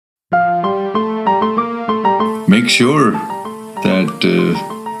make sure that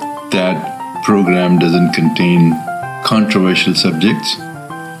that program doesn't contain controversial subjects,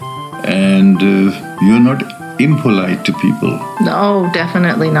 and you're not impolite to people. No,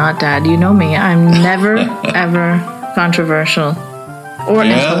 definitely not, Dad. You know me. I'm never, ever controversial or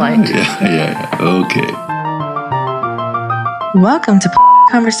impolite. Yeah. Okay. Welcome to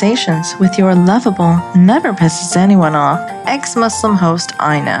Conversations with your lovable, never pisses anyone off, ex-Muslim host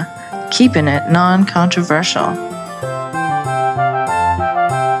Aina, keeping it non-controversial.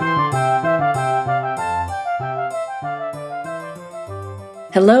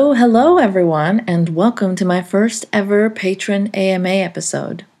 Hello everyone, and welcome to my first ever Patron AMA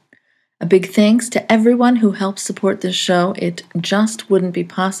episode. A big thanks to everyone who helps support this show. It just wouldn't be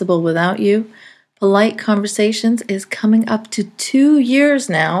possible without you. Polite Conversations is coming up to 2 years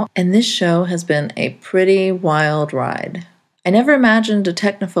now, and this show has been a pretty wild ride. I never imagined a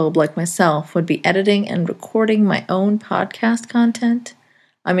technophobe like myself would be editing and recording my own podcast content.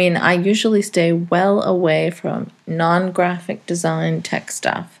 I mean, I usually stay well away from non-graphic design tech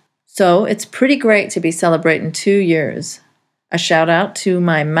stuff. So it's pretty great to be celebrating 2 years. A shout out to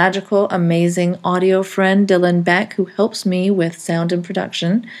my magical, amazing audio friend Dylan Beck, who helps me with sound and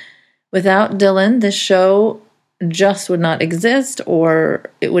production. Without Dylan, this show just would not exist, or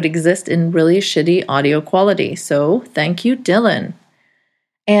it would exist in really shitty audio quality. So thank you, Dylan.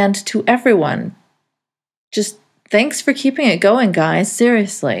 And to everyone, just thanks for keeping it going, guys,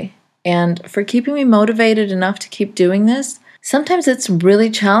 seriously. And for keeping me motivated enough to keep doing this. Sometimes it's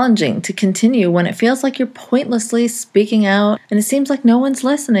really challenging to continue when it feels like you're pointlessly speaking out and it seems like no one's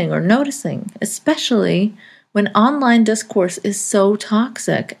listening or noticing, especially when online discourse is so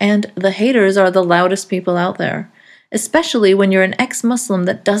toxic and the haters are the loudest people out there, especially when you're an ex-Muslim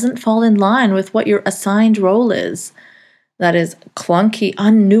that doesn't fall in line with what your assigned role is. That is clunky,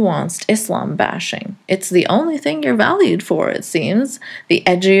 unnuanced Islam bashing. It's the only thing you're valued for, it seems. The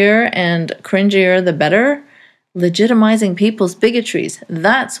edgier and cringier, the better. Legitimizing people's bigotries.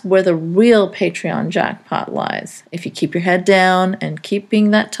 That's where the real Patreon jackpot lies. If you keep your head down and keep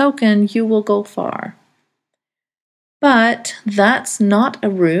being that token, you will go far. But that's not a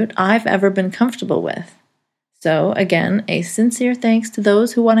route I've ever been comfortable with. So again, a sincere thanks to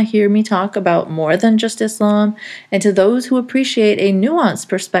those who want to hear me talk about more than just Islam, and to those who appreciate a nuanced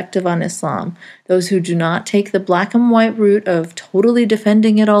perspective on Islam, those who do not take the black and white route of totally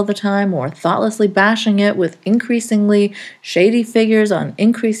defending it all the time or thoughtlessly bashing it with increasingly shady figures on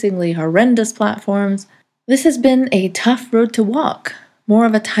increasingly horrendous platforms. This has been a tough road to walk, more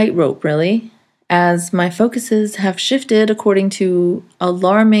of a tightrope really, as my focuses have shifted according to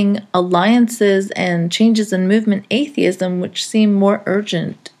alarming alliances and changes in movement atheism, which seem more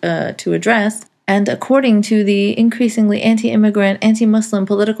urgent to address, and according to the increasingly anti-immigrant, anti-Muslim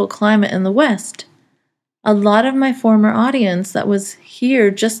political climate in the West. A lot of my former audience that was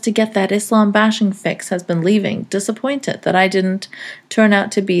here just to get that Islam bashing fix has been leaving, disappointed that I didn't turn out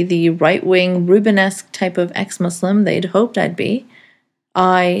to be the right-wing, Rubenesque type of ex-Muslim they'd hoped I'd be.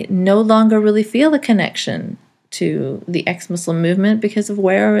 I no longer really feel a connection to the ex-Muslim movement because of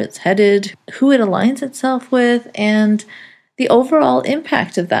where it's headed, who it aligns itself with, and the overall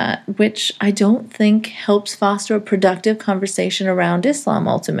impact of that, which I don't think helps foster a productive conversation around Islam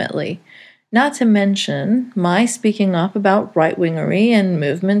ultimately. Not to mention, my speaking up about right-wingery and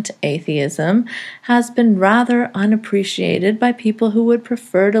movement atheism has been rather unappreciated by people who would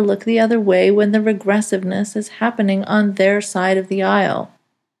prefer to look the other way when the regressiveness is happening on their side of the aisle.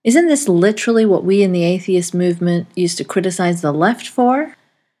 Isn't this literally what we in the atheist movement used to criticize the left for?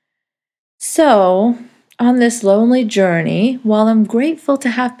 So, on this lonely journey, while I'm grateful to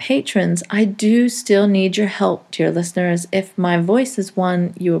have patrons, I do still need your help, dear listeners, if my voice is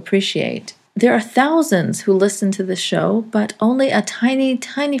one you appreciate. There are thousands who listen to the show, but only a tiny,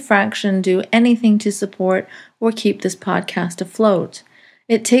 tiny fraction do anything to support or keep this podcast afloat.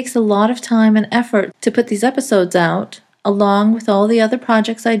 It takes a lot of time and effort to put these episodes out, along with all the other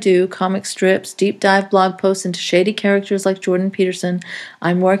projects I do, comic strips, deep dive blog posts into shady characters like Jordan Peterson.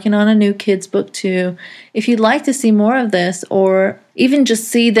 I'm working on a new kids book too. If you'd like to see more of this, or even just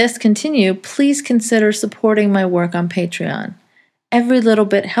see this continue, please consider supporting my work on Patreon. Every little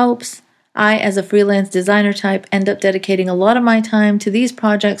bit helps. I, as a freelance designer type, end up dedicating a lot of my time to these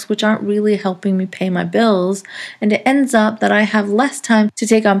projects which aren't really helping me pay my bills, and it ends up that I have less time to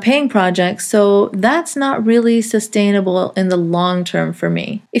take on paying projects, so that's not really sustainable in the long term for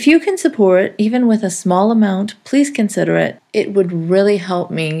me. If you can support, even with a small amount, please consider it. It would really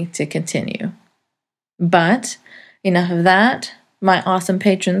help me to continue. But enough of that. My awesome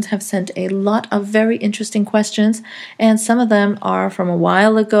patrons have sent a lot of very interesting questions, and some of them are from a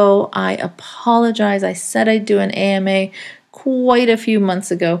while ago. I apologize. I said I'd do an AMA quite a few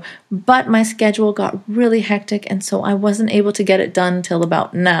months ago, but my schedule got really hectic, and so I wasn't able to get it done till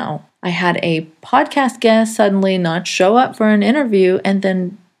about now. I had a podcast guest suddenly not show up for an interview and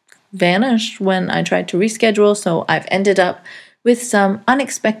then vanished when I tried to reschedule, so I've ended up with some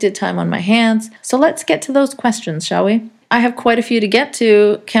unexpected time on my hands. So let's get to those questions, shall we? I have quite a few to get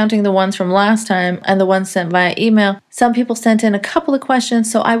to, counting the ones from last time and the ones sent via email. Some people sent in a couple of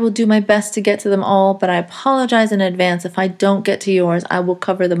questions, so I will do my best to get to them all, but I apologize in advance if I don't get to yours. I will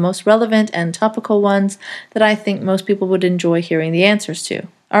cover the most relevant and topical ones that I think most people would enjoy hearing the answers to.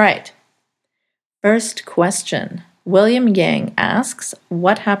 All right. First question. William Yang asks,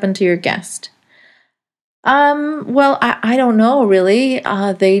 what happened to your guest? Well, I don't know, really.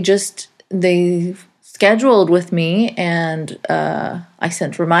 They scheduled with me, and I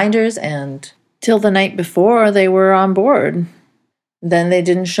sent reminders, and till the night before they were on board. Then they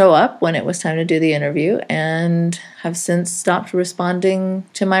didn't show up when it was time to do the interview, and have since stopped responding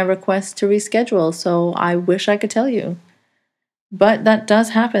to my request to reschedule, so I wish I could tell you. But that does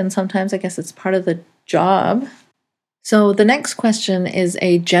happen sometimes. I guess it's part of the job. So the next question is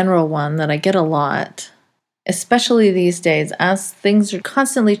a general one that I get a lot, especially these days, as things are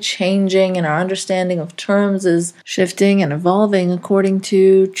constantly changing and our understanding of terms is shifting and evolving according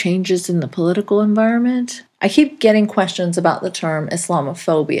to changes in the political environment. I keep getting questions about the term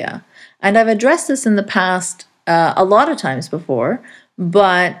Islamophobia, and I've addressed this in the past a lot of times before,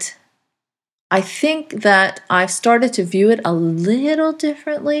 but I think that I've started to view it a little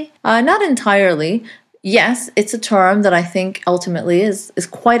differently. Not entirely. Yes, it's a term that I think ultimately is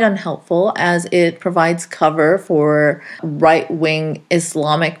quite unhelpful, as it provides cover for right-wing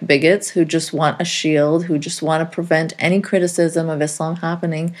Islamic bigots who just want a shield, who just want to prevent any criticism of Islam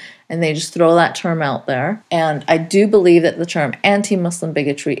happening, and they just throw that term out there. And I do believe that the term anti-Muslim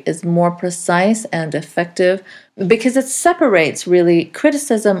bigotry is more precise and effective because it separates really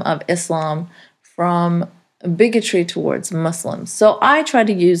criticism of Islam from bigotry towards Muslims. So I try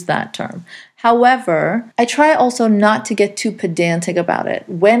to use that term. However, I try also not to get too pedantic about it.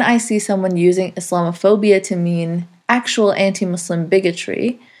 When I see someone using Islamophobia to mean actual anti-Muslim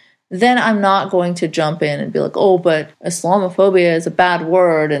bigotry, then I'm not going to jump in and be like, oh, but Islamophobia is a bad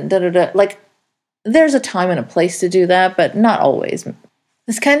word and da-da-da. Like, there's a time and a place to do that, but not always.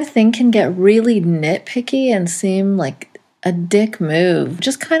 This kind of thing can get really nitpicky and seem like a dick move.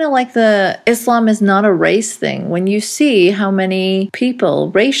 Just kind of like the Islam is not a race thing. When you see how many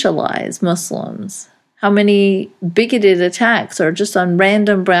people racialize Muslims, how many bigoted attacks are just on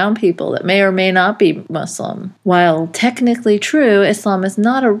random brown people that may or may not be Muslim. While technically true, Islam is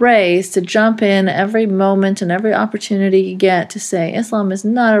not a race, to jump in every moment and every opportunity you get to say Islam is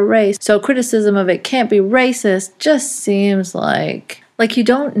not a race, so criticism of it can't be racist, just seems like you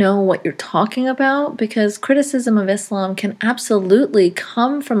don't know what you're talking about, because criticism of Islam can absolutely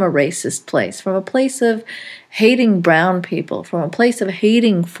come from a racist place, from a place of hating brown people, from a place of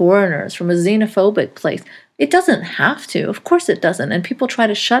hating foreigners, from a xenophobic place. It doesn't have to. Of course it doesn't. And people try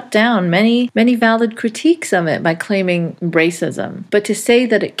to shut down many valid critiques of it by claiming racism. But to say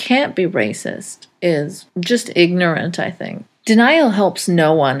that it can't be racist is just ignorant, I think. Denial helps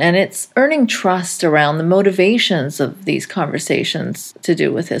no one, and it's earning trust around the motivations of these conversations to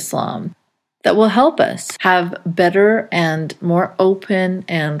do with Islam that will help us have better and more open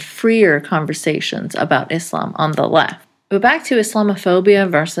and freer conversations about Islam on the left. But back to Islamophobia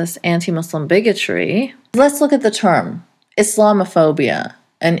versus anti-Muslim bigotry, let's look at the term Islamophobia,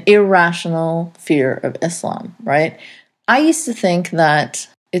 an irrational fear of Islam, right? I used to think that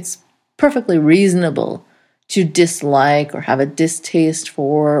it's perfectly reasonable to dislike or have a distaste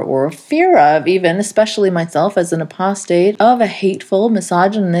for or a fear of, even, especially myself as an apostate, of a hateful,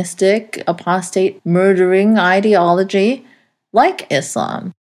 misogynistic, apostate, murdering ideology like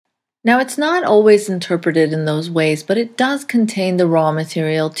Islam. Now, it's not always interpreted in those ways, but it does contain the raw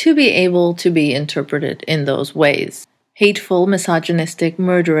material to be able to be interpreted in those ways. Hateful, misogynistic,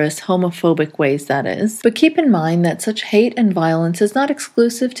 murderous, homophobic ways, that is. But keep in mind that such hate and violence is not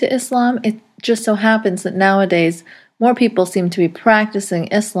exclusive to Islam. It just so happens that nowadays more people seem to be practicing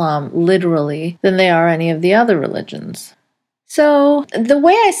Islam literally than they are any of the other religions. So the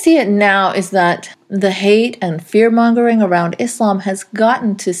way I see it now is that the hate and fear-mongering around Islam has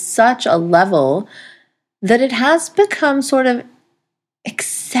gotten to such a level that it has become sort of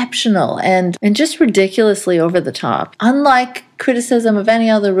exceptional and just ridiculously over the top. Unlike criticism of any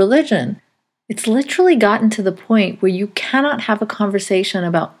other religion, it's literally gotten to the point where you cannot have a conversation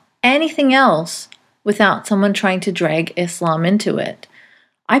about anything else without someone trying to drag Islam into it.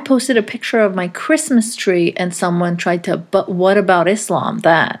 I posted a picture of my Christmas tree and someone tried to, but what about Islam?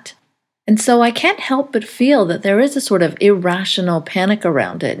 That. And so I can't help but feel that there is a sort of irrational panic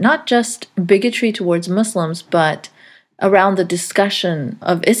around it, not just bigotry towards Muslims, but around the discussion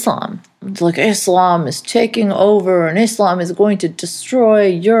of Islam. It's like Islam is taking over and Islam is going to destroy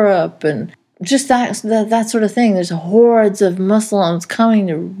Europe and just that sort of thing. There's hordes of Muslims coming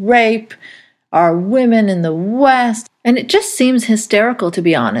to rape our women in the West. And it just seems hysterical, to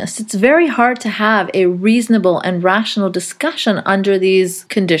be honest. It's very hard to have a reasonable and rational discussion under these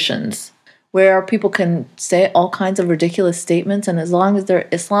conditions, where people can say all kinds of ridiculous statements, and as long as they're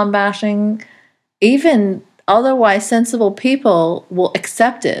Islam bashing, even otherwise sensible people will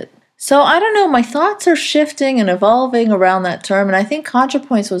accept it. So I don't know, my thoughts are shifting and evolving around that term, and I think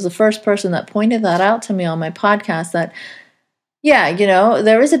ContraPoints was the first person that pointed that out to me on my podcast, that yeah,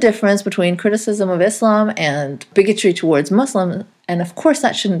 there is a difference between criticism of Islam and bigotry towards Muslims, and of course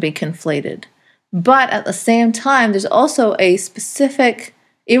that shouldn't be conflated. But at the same time, there's also a specific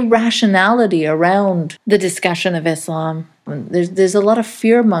irrationality around the discussion of Islam. There's a lot of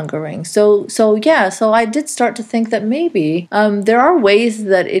fear-mongering. So I did start to think that maybe there are ways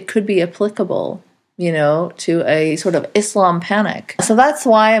that it could be applicable, to a sort of Islam panic. So that's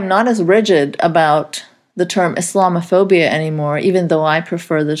why I'm not as rigid about the term Islamophobia anymore, even though I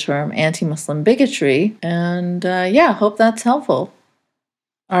prefer the term anti-Muslim bigotry. And hope that's helpful.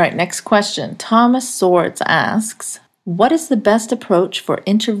 All right, next question. Thomas Swords asks, what is the best approach for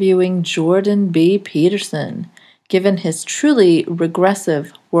interviewing Jordan B. Peterson, given his truly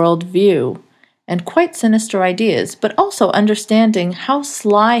regressive worldview and quite sinister ideas, but also understanding how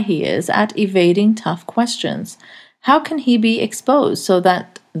sly he is at evading tough questions? How can he be exposed so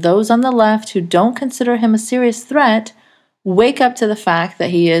that those on the left who don't consider him a serious threat wake up to the fact that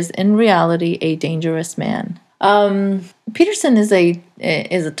he is, in reality, a dangerous man? Peterson is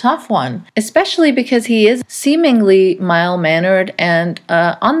a tough one, especially because he is seemingly mild-mannered and,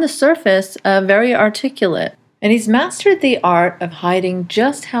 on the surface, very articulate. And he's mastered the art of hiding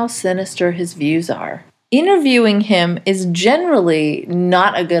just how sinister his views are. Interviewing him is generally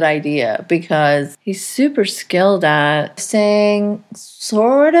not a good idea because he's super skilled at saying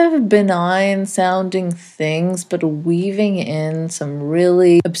sort of benign sounding things, but weaving in some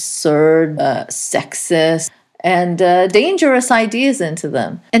really absurd, sexist, and dangerous ideas into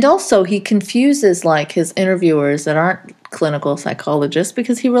them. And also he confuses his interviewers that aren't clinical psychologist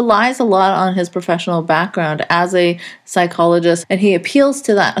because he relies a lot on his professional background as a psychologist, and he appeals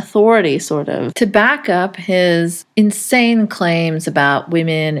to that authority sort of to back up his insane claims about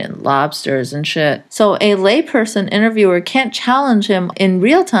women and lobsters and shit. So a layperson interviewer can't challenge him in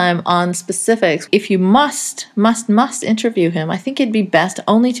real time on specifics. If you must interview him, I think it'd be best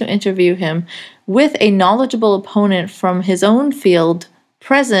only to interview him with a knowledgeable opponent from his own field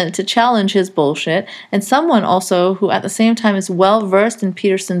present to challenge his bullshit, and someone also who at the same time is well versed in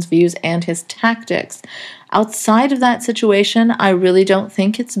Peterson's views and his tactics. Outside of that situation, I really don't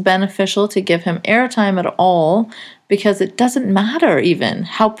think it's beneficial to give him airtime at all, because it doesn't matter even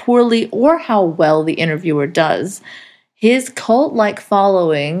how poorly or how well the interviewer does. His cult-like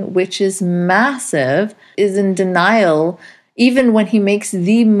following, which is massive, is in denial even when he makes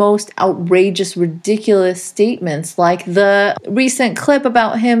the most outrageous, ridiculous statements, like the recent clip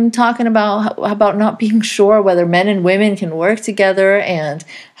about him talking about not being sure whether men and women can work together, and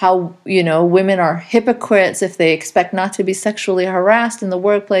how, women are hypocrites if they expect not to be sexually harassed in the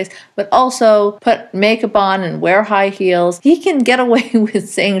workplace, but also put makeup on and wear high heels. He can get away with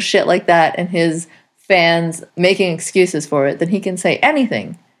saying shit like that and his fans making excuses for it. Then he can say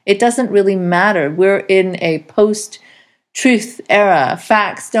anything. It doesn't really matter. We're in a post-truth era.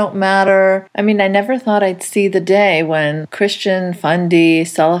 Facts don't matter. I mean, I never thought I'd see the day when Christian, fundy,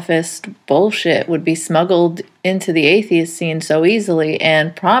 Salafist bullshit would be smuggled into the atheist scene so easily,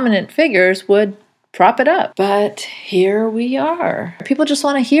 and prominent figures would prop it up. But here we are. People just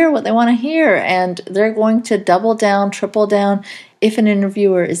want to hear what they want to hear, and they're going to double down, triple down. If an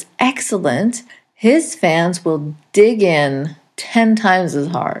interviewer is excellent, his fans will dig in 10 times as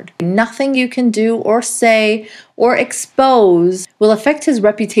hard. Nothing you can do or say or expose will affect his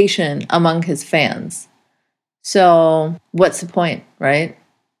reputation among his fans. So, what's the point, right?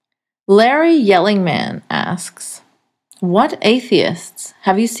 Larry Yellingman asks, what atheists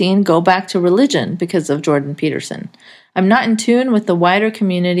have you seen go back to religion because of Jordan Peterson? I'm not in tune with the wider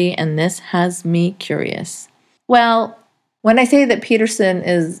community, and this has me curious. Well, when I say that Peterson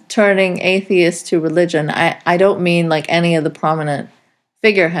is turning atheists to religion, I don't mean like any of the prominent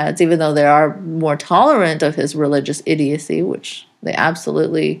figureheads, even though they are more tolerant of his religious idiocy, which they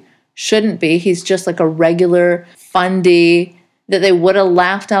absolutely shouldn't be. He's just like a regular fundy that they would have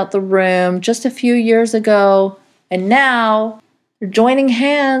laughed out the room just a few years ago. And now they're joining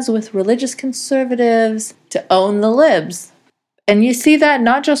hands with religious conservatives to own the libs. And you see that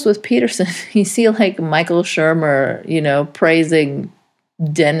not just with Peterson. You see like Michael Shermer, praising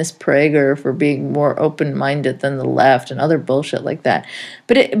Dennis Prager for being more open-minded than the left and other bullshit like that.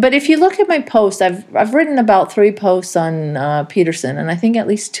 But if you look at my posts, I've written about 3 posts on Peterson, and I think at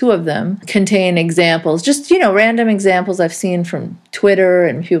least 2 of them contain examples, just random examples I've seen from Twitter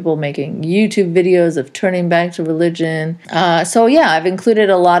and people making YouTube videos of turning back to religion. So yeah, I've included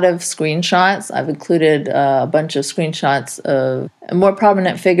a lot of screenshots. I've included a bunch of screenshots of more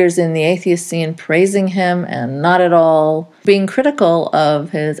prominent figures in the atheist scene praising him and not at all being critical of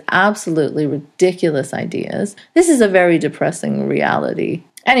his absolutely ridiculous ideas. This is a very depressing reality.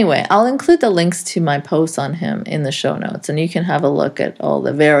 Anyway, I'll include the links to my posts on him in the show notes, and you can have a look at all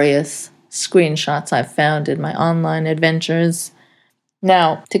the various screenshots I've found in my online adventures.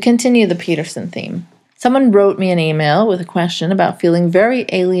 Now, to continue the Peterson theme. Someone wrote me an email with a question about feeling very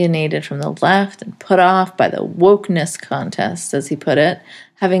alienated from the left and put off by the wokeness contest, as he put it.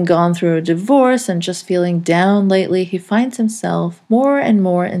 Having gone through a divorce and just feeling down lately, he finds himself more and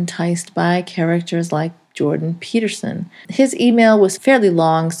more enticed by characters like Jordan Peterson. His email was fairly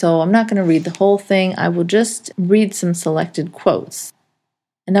long, so I'm not going to read the whole thing. I will just read some selected quotes.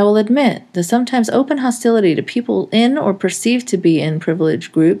 And I will admit that sometimes open hostility to people in or perceived to be in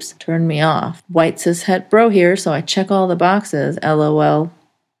privileged groups turn me off. White cishet bro here, so I check all the boxes, LOL.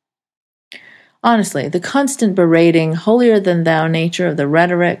 Honestly, the constant berating, holier-than-thou nature of the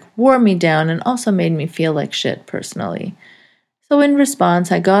rhetoric wore me down and also made me feel like shit personally. So in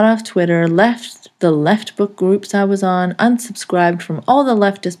response, I got off Twitter, left the left book groups I was on, unsubscribed from all the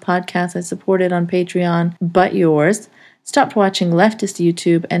leftist podcasts I supported on Patreon, but yours, stopped watching leftist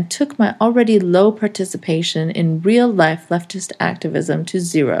YouTube, and took my already low participation in real-life leftist activism to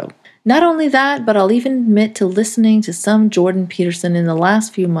 0. Not only that, but I'll even admit to listening to some Jordan Peterson in the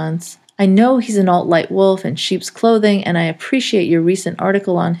last few months. I know he's an alt-right wolf in sheep's clothing, and I appreciate your recent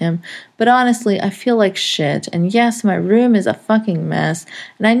article on him, but honestly, I feel like shit, and yes, my room is a fucking mess,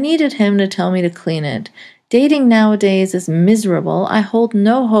 and I needed him to tell me to clean it. Dating nowadays is miserable. I hold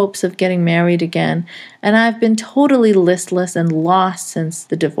no hopes of getting married again, and I've been totally listless and lost since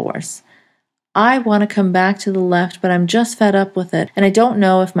the divorce. I want to come back to the left, but I'm just fed up with it, and I don't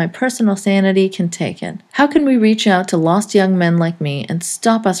know if my personal sanity can take it. How can we reach out to lost young men like me and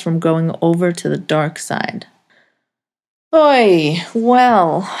stop us from going over to the dark side? Oy,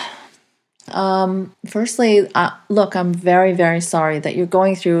 well, firstly, look, I'm very, very sorry that you're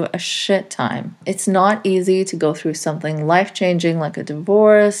going through a shit time. It's not easy to go through something life-changing like a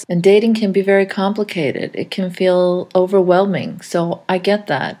divorce, and dating can be very complicated. It can feel overwhelming, so I get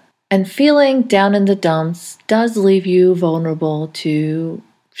that. And feeling down in the dumps does leave you vulnerable to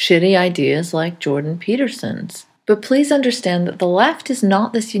shitty ideas like Jordan Peterson's. But please understand that the left is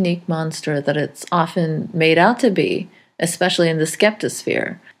not this unique monster that it's often made out to be, especially in the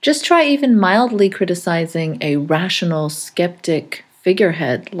skeptosphere. Just try even mildly criticizing a rational skeptic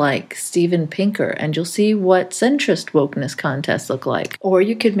figurehead like Steven Pinker, and you'll see what centrist wokeness contests look like. Or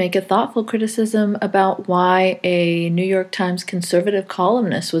you could make a thoughtful criticism about why a New York Times conservative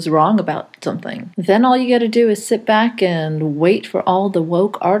columnist was wrong about something. Then all you gotta do is sit back and wait for all the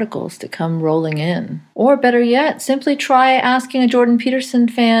woke articles to come rolling in. Or better yet, simply try asking a Jordan Peterson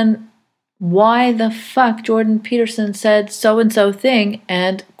fan why the fuck Jordan Peterson said so-and-so thing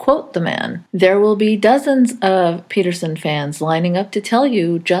and quote the man. There will be dozens of Peterson fans lining up to tell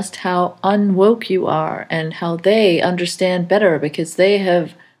you just how unwoke you are and how they understand better because they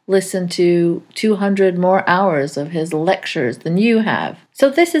have listened to 200 more hours of his lectures than you have. So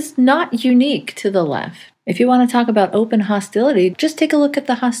this is not unique to the left. If you want to talk about open hostility, just take a look at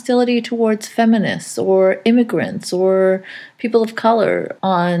the hostility towards feminists or immigrants or people of color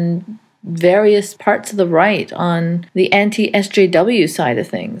on various parts of the right, on the anti-SJW side of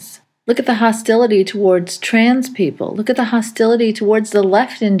things. Look at the hostility towards trans people. Look at the hostility towards the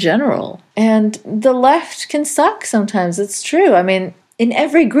left in general. And the left can suck sometimes, it's true. I mean, in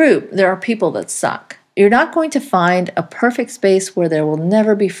every group, there are people that suck. You're not going to find a perfect space where there will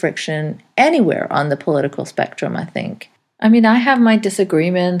never be friction anywhere on the political spectrum, I think. I mean, I have my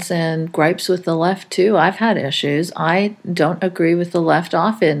disagreements and gripes with the left too. I've had issues. I don't agree with the left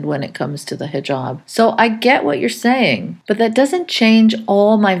often when it comes to the hijab. So I get what you're saying, but that doesn't change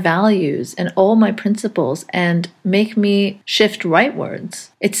all my values and all my principles and make me shift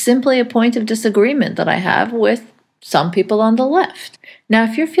rightwards. It's simply a point of disagreement that I have with some people on the left. Now,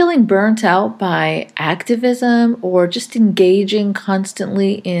 if you're feeling burnt out by activism or just engaging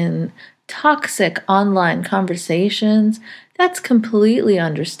constantly in toxic online conversations, that's completely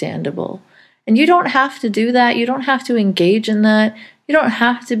understandable. And you don't have to do that. You don't have to engage in that. You don't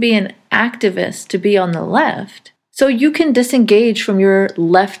have to be an activist to be on the left. So you can disengage from your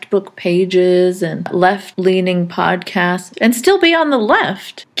left book pages and left-leaning podcasts and still be on the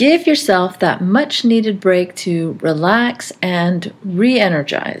left. Give yourself that much-needed break to relax and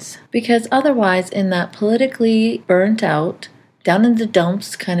re-energize. Because otherwise, in that politically burnt out, down in the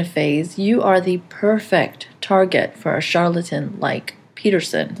dumps kind of phase, you are the perfect target for a charlatan like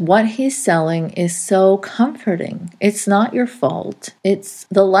Peterson. What he's selling is so comforting. It's not your fault. It's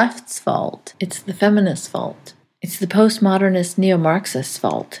the left's fault. It's the feminist's fault. It's the postmodernist neo-Marxist's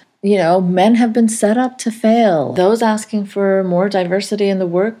fault. Men have been set up to fail. Those asking for more diversity in the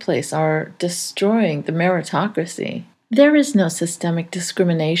workplace are destroying the meritocracy. There is no systemic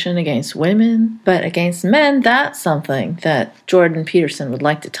discrimination against women, but against men, that's something that Jordan Peterson would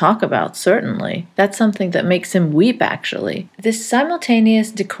like to talk about, certainly. That's something that makes him weep, actually. This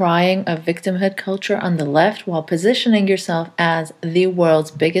simultaneous decrying of victimhood culture on the left while positioning yourself as the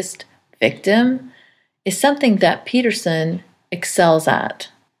world's biggest victim is something that Peterson excels at.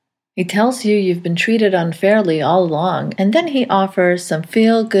 He tells you you've been treated unfairly all along, and then he offers some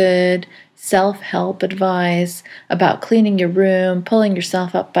feel-good, self-help advice about cleaning your room, pulling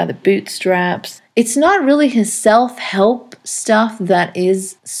yourself up by the bootstraps. It's not really his self-help stuff that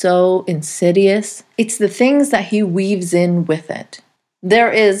is so insidious. It's the things that he weaves in with it.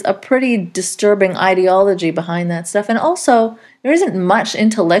 There is a pretty disturbing ideology behind that stuff, and also there isn't much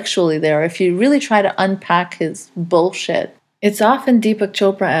intellectually there if you really try to unpack his bullshit. It's often Deepak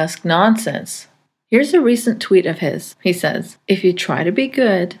Chopra-esque nonsense. Here's a recent tweet of his. He says, "If you try to be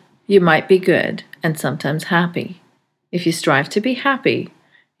good, you might be good and sometimes happy. If you strive to be happy,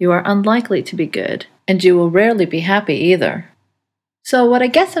 you are unlikely to be good, and you will rarely be happy either." So what I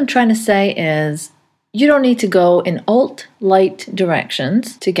guess I'm trying to say is, you don't need to go in alt-light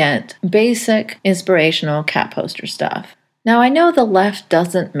directions to get basic inspirational cat poster stuff. Now, I know the left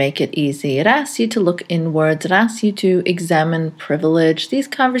doesn't make it easy. It asks you to look inwards. It asks you to examine privilege. These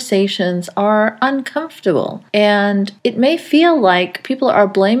conversations are uncomfortable. And it may feel like people are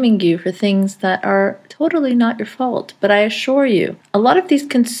blaming you for things that are totally not your fault. But I assure you, a lot of these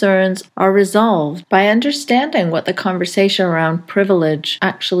concerns are resolved by understanding what the conversation around privilege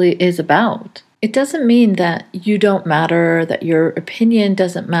actually is about. It doesn't mean that you don't matter, that your opinion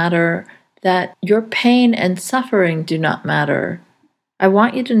doesn't matter, that your pain and suffering do not matter. I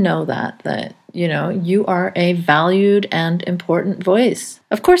want you to know that you are a valued and important voice.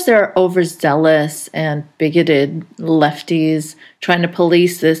 Of course, there are overzealous and bigoted lefties trying to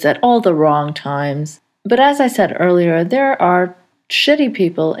police this at all the wrong times. But as I said earlier, there are shitty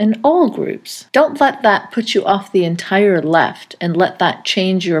people in all groups. Don't let that put you off the entire left and let that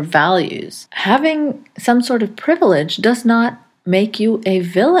change your values. Having some sort of privilege does not make you a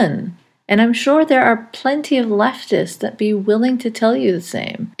villain. And I'm sure there are plenty of leftists that be willing to tell you the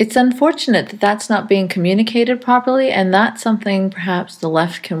same. It's unfortunate that that's not being communicated properly, and that's something perhaps the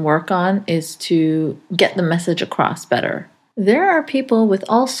left can work on, is to get the message across better. There are people with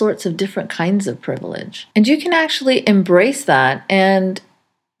all sorts of different kinds of privilege, and you can actually embrace that and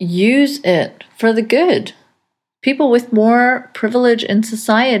use it for the good. People with more privilege in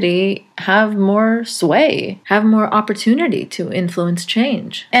society have more sway, have more opportunity to influence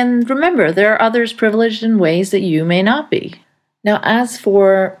change. And remember, there are others privileged in ways that you may not be. Now, as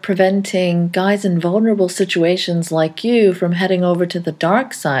for preventing guys in vulnerable situations like you from heading over to the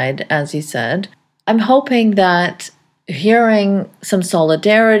dark side, as you said, I'm hoping that hearing some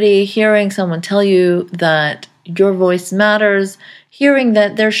solidarity, hearing someone tell you that your voice matters, hearing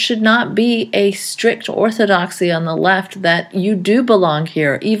that there should not be a strict orthodoxy on the left, that you do belong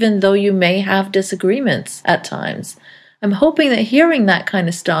here, even though you may have disagreements at times. I'm hoping that hearing that kind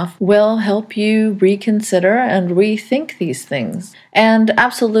of stuff will help you reconsider and rethink these things. And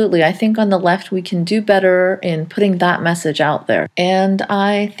absolutely, I think on the left we can do better in putting that message out there. And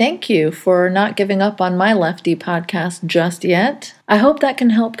I thank you for not giving up on my lefty podcast just yet. I hope that can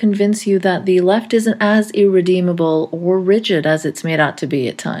help convince you that the left isn't as irredeemable or rigid as it's made out to be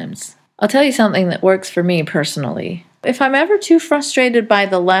at times. I'll tell you something that works for me personally. If I'm ever too frustrated by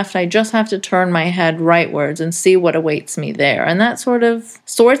the left, I just have to turn my head rightwards and see what awaits me there. And that sort of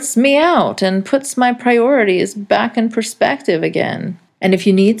sorts me out and puts my priorities back in perspective again. And if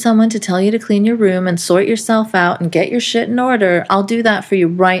you need someone to tell you to clean your room and sort yourself out and get your shit in order, I'll do that for you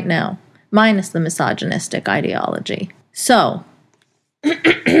right now, minus the misogynistic ideology. So,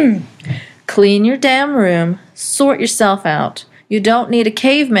 clean your damn room, sort yourself out. You don't need a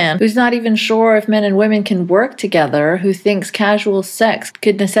caveman who's not even sure if men and women can work together, who thinks casual sex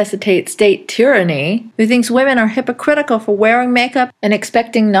could necessitate state tyranny, who thinks women are hypocritical for wearing makeup and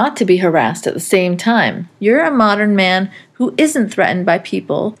expecting not to be harassed at the same time. You're a modern man who isn't threatened by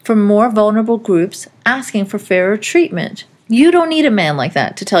people from more vulnerable groups asking for fairer treatment. You don't need a man like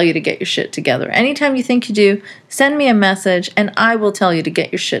that to tell you to get your shit together. Anytime you think you do, send me a message and I will tell you to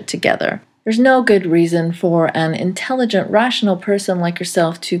get your shit together. There's no good reason for an intelligent, rational person like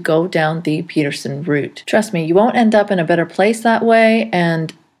yourself to go down the Peterson route. Trust me, you won't end up in a better place that way,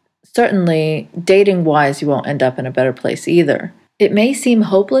 and certainly dating-wise, you won't end up in a better place either. It may seem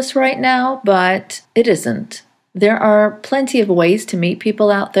hopeless right now, but it isn't. There are plenty of ways to meet people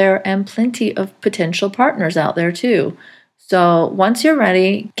out there and plenty of potential partners out there too. So once you're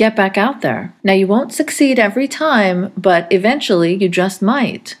ready, get back out there. Now, you won't succeed every time, but eventually you just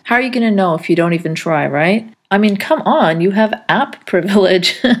might. How are you going to know if you don't even try, right? I mean, come on, you have app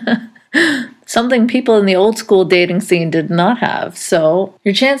privilege. Something people in the old school dating scene did not have. So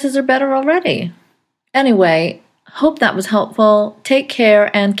your chances are better already. Anyway, hope that was helpful. Take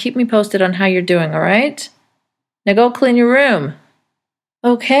care and keep me posted on how you're doing, all right? Now go clean your room.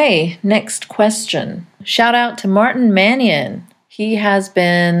 Okay, next question. Shout out to Martin Mannion. He has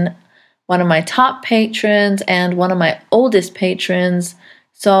been one of my top patrons and one of my oldest patrons.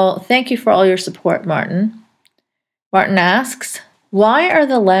 So thank you for all your support, Martin. Martin asks, why are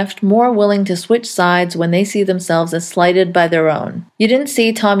the left more willing to switch sides when they see themselves as slighted by their own? You didn't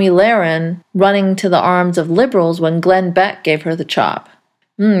see Tomi Lahren running to the arms of liberals when Glenn Beck gave her the chop.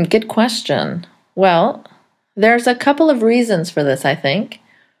 Good question. Well, there's a couple of reasons for this, I think.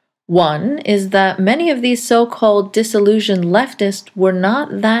 One is that many of these so-called disillusioned leftists were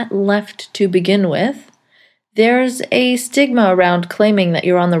not that left to begin with. There's a stigma around claiming that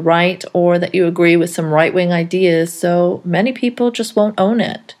you're on the right or that you agree with some right-wing ideas, so many people just won't own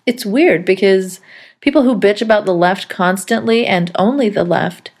it. It's weird because people who bitch about the left constantly and only the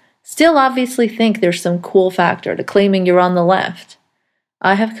left still obviously think there's some cool factor to claiming you're on the left.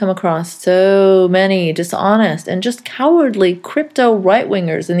 I have come across so many dishonest and just cowardly crypto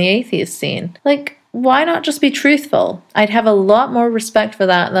right-wingers in the atheist scene. Like, why not just be truthful? I'd have a lot more respect for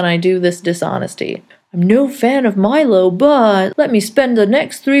that than I do this dishonesty. I'm no fan of Milo, but let me spend the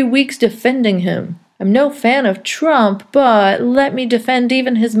next 3 weeks defending him. I'm no fan of Trump, but let me defend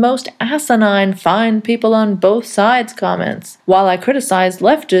even his most asinine find people on both sides comments, while I criticize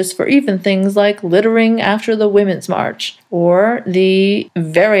leftists for even things like littering after the Women's March, or the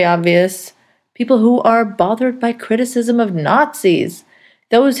very obvious people who are bothered by criticism of Nazis,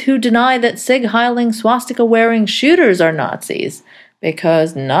 those who deny that Sig Heiling swastika-wearing shooters are Nazis,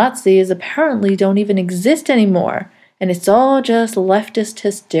 because Nazis apparently don't even exist anymore, and it's all just leftist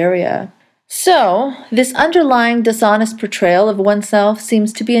hysteria. So, this underlying dishonest portrayal of oneself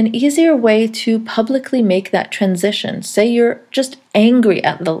seems to be an easier way to publicly make that transition. Say you're just angry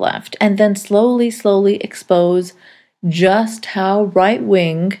at the left, and then slowly expose just how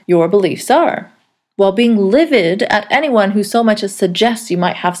right-wing your beliefs are, while being livid at anyone who so much as suggests you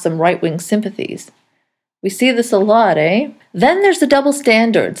might have some right-wing sympathies. We see this a lot, eh? Then there's the double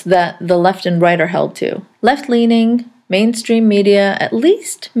standards that the left and right are held to. Left-leaning mainstream media at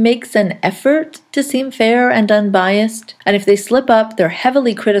least makes an effort to seem fair and unbiased, and if they slip up, they're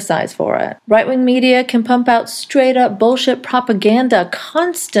heavily criticized for it. Right-wing media can pump out straight-up bullshit propaganda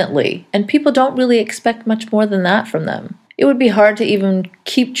constantly, and people don't really expect much more than that from them. It would be hard to even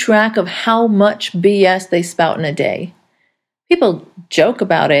keep track of how much BS they spout in a day. People joke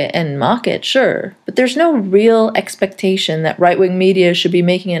about it and mock it, sure, but there's no real expectation that right-wing media should be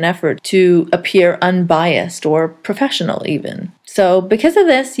making an effort to appear unbiased or professional even. So because of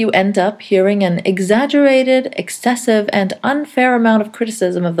this, you end up hearing an exaggerated, excessive, and unfair amount of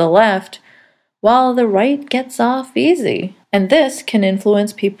criticism of the left, while the right gets off easy. And this can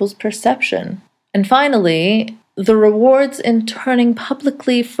influence people's perception. And finally, the rewards in turning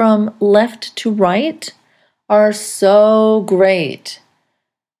publicly from left to right are so great.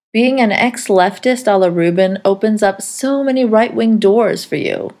 Being an ex-leftist a la Rubin opens up so many right-wing doors for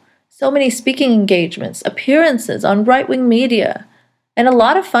you. So many speaking engagements, appearances on right-wing media, and a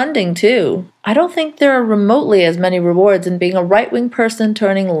lot of funding too. I don't think there are remotely as many rewards in being a right-wing person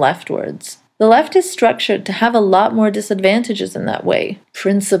turning leftwards. The left is structured to have a lot more disadvantages in that way.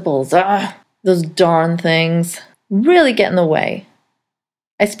 Principles, those darn things, really get in the way.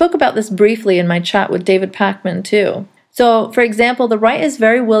 I spoke about this briefly in my chat with David Pakman too. So, for example, the right is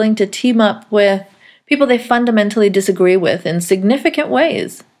very willing to team up with people they fundamentally disagree with in significant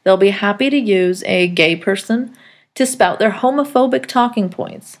ways. They'll be happy to use a gay person to spout their homophobic talking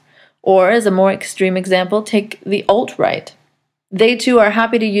points, Or, as a more extreme example, take the alt-right. They too are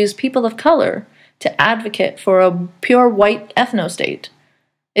happy to use people of color to advocate for a pure white ethno-state.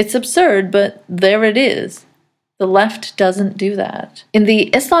 It's absurd, but there it is. The left doesn't do that. In the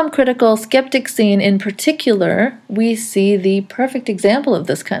Islam-critical skeptic scene in particular, we see the perfect example of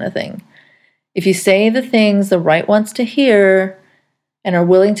this kind of thing. If you say the things the right wants to hear and are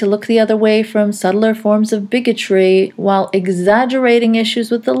willing to look the other way from subtler forms of bigotry while exaggerating issues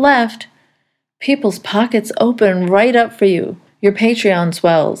with the left, people's pockets open right up for you. Your Patreon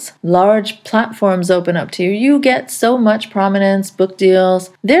swells. Large platforms open up to you. You get so much prominence, book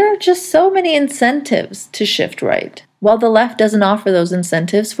deals. There are just so many incentives to shift right, while the left doesn't offer those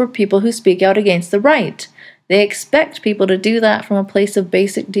incentives for people who speak out against the right. They expect people to do that from a place of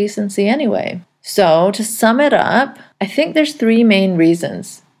basic decency anyway. So, to sum it up, I think there's 3 main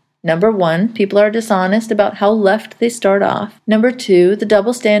reasons. Number 1, people are dishonest about how left they start off. Number 2, the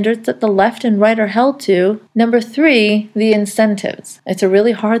double standards that the left and right are held to. Number 3, the incentives. It's a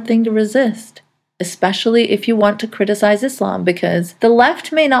really hard thing to resist, especially if you want to criticize Islam, because the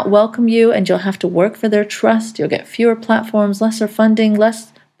left may not welcome you and you'll have to work for their trust. You'll get fewer platforms, lesser funding,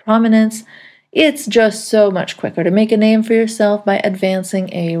 less prominence. It's just so much quicker to make a name for yourself by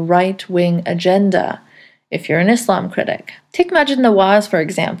advancing a right-wing agenda. If you're an Islam critic. Take Maajid Nawaz, for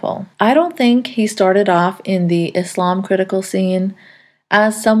example. I don't think he started off in the Islam critical scene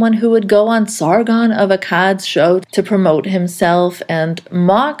as someone who would go on Sargon of Akkad's show to promote himself and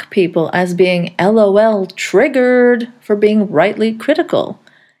mock people as being LOL triggered for being rightly critical.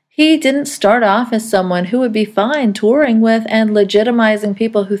 He didn't start off as someone who would be fine touring with and legitimizing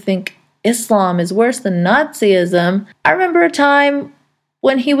people who think Islam is worse than Nazism. I remember a time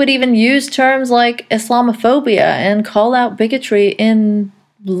when he would even use terms like Islamophobia and call out bigotry in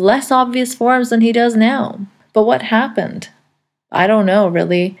less obvious forms than he does now. But what happened? I don't know,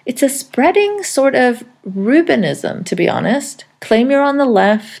 really. It's a spreading sort of Rubenism, to be honest. Claim you're on the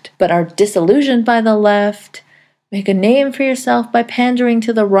left, but are disillusioned by the left. Make a name for yourself by pandering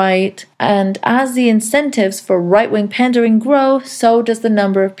to the right. And as the incentives for right-wing pandering grow, so does the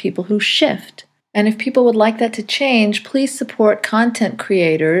number of people who shift. And if people would like that to change, please support content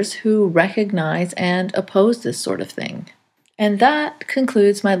creators who recognize and oppose this sort of thing. And that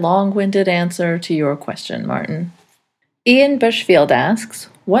concludes my long-winded answer to your question, Martin. Ian Bushfield asks,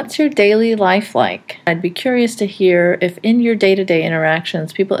 what's your daily life like? I'd be curious to hear if in your day-to-day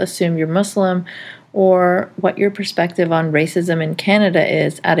interactions people assume you're Muslim, or what your perspective on racism in Canada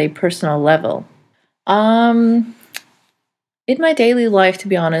is at a personal level. In my daily life, to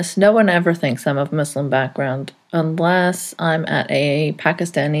be honest, no one ever thinks I'm of Muslim background. Unless I'm at a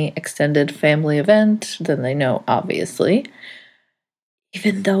Pakistani extended family event, then they know, obviously.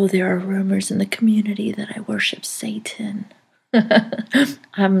 Even though there are rumors in the community that I worship Satan.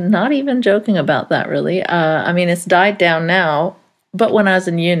 I'm not even joking about that, really. It's died down now. But when I was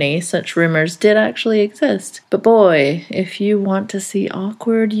in uni, such rumors did actually exist. But boy, if you want to see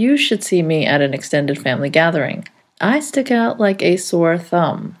awkward, you should see me at an extended family gathering. I stick out like a sore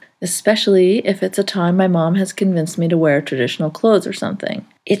thumb, especially if it's a time my mom has convinced me to wear traditional clothes or something.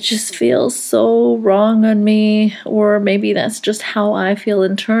 It just feels so wrong on me, or maybe that's just how I feel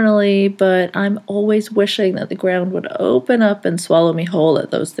internally, but I'm always wishing that the ground would open up and swallow me whole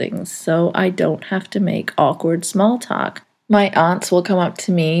at those things, so I don't have to make awkward small talk. My aunts will come up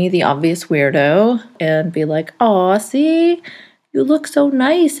to me, the obvious weirdo, and be like, "Aw, see? You look so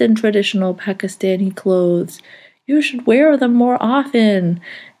nice in traditional Pakistani clothes. You should wear them more often."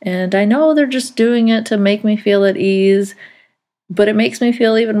 And I know they're just doing it to make me feel at ease, but it makes me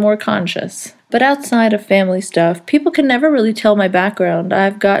feel even more conscious. But outside of family stuff, people can never really tell my background.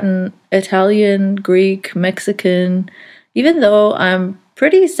 I've gotten Italian, Greek, Mexican. Even though I'm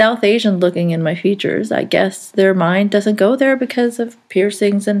pretty South Asian looking in my features, I guess their mind doesn't go there because of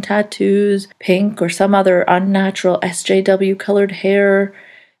piercings and tattoos, pink or some other unnatural SJW colored hair.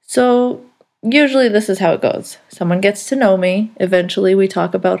 So usually this is how it goes. Someone gets to know me. Eventually we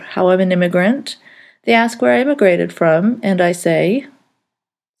talk about how I'm an immigrant. They ask where I immigrated from, and I say,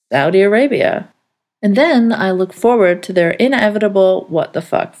 Saudi Arabia. And then I look forward to their inevitable what the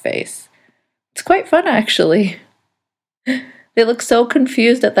fuck face. It's quite fun, actually. They look so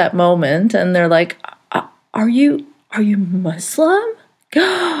confused at that moment, and they're like, are you Muslim?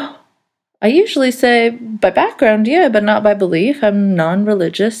 I usually say, by background, yeah, but not by belief. I'm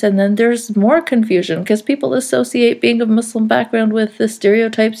non-religious. And then there's more confusion because people associate being of Muslim background with the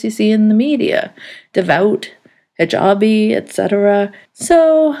stereotypes you see in the media. Devout, hijabi, etc.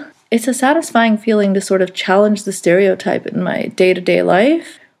 So it's a satisfying feeling to sort of challenge the stereotype in my day-to-day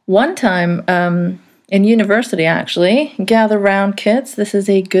life. One time, in university, actually. Gather round, kids. This is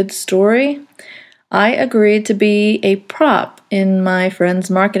a good story. I agreed to be a prop in my friend's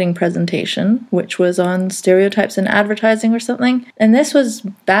marketing presentation, which was on stereotypes in advertising or something. And this was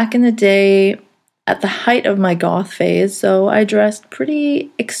back in the day at the height of my goth phase, so I dressed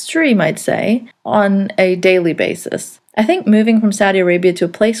pretty extreme, I'd say, on a daily basis. I think moving from Saudi Arabia to a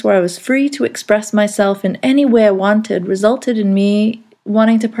place where I was free to express myself in any way I wanted resulted in me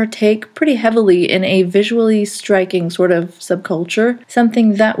wanting to partake pretty heavily in a visually striking sort of subculture,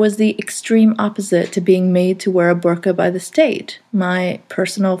 something that was the extreme opposite to being made to wear a burqa by the state, my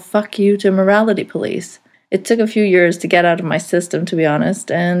personal fuck you to morality police. It took a few years to get out of my system, to be honest,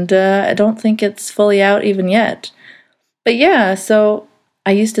 and I don't think it's fully out even yet. But yeah, so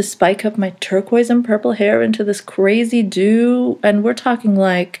I used to spike up my turquoise and purple hair into this crazy do, and we're talking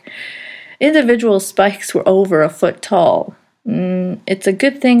like individual spikes were over a foot tall. It's a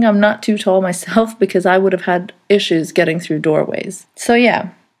good thing I'm not too tall myself because I would have had issues getting through doorways. So yeah,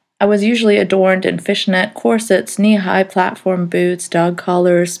 I was usually adorned in fishnet corsets, knee-high platform boots, dog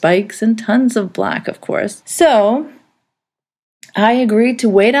collars, spikes, and tons of black, of course. So I agreed to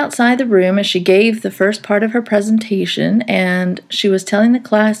wait outside the room as she gave the first part of her presentation, and she was telling the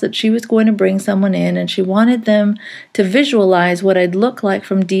class that she was going to bring someone in and she wanted them to visualize what I'd look like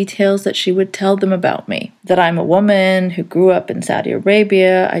from details that she would tell them about me. That I'm a woman who grew up in Saudi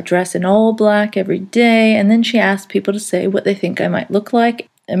Arabia, I dress in all black every day, and then she asked people to say what they think I might look like.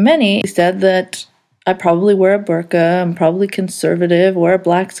 And many said that I probably wear a burqa, I'm probably conservative, wear a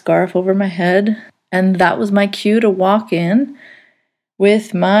black scarf over my head, and that was my cue to walk in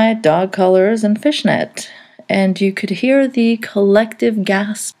with my dog collars and fishnet. And you could hear the collective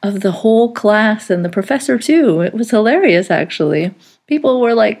gasp of the whole class and the professor too. It was hilarious, actually. People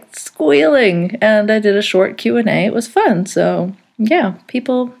were like squealing, and I did a short Q&A. It was fun, so yeah,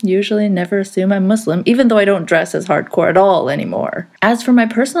 people usually never assume I'm Muslim, even though I don't dress as hardcore at all anymore. As for my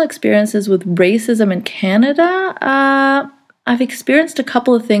personal experiences with racism in Canada, I've experienced a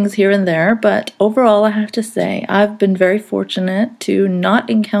couple of things here and there, but overall I have to say I've been very fortunate to not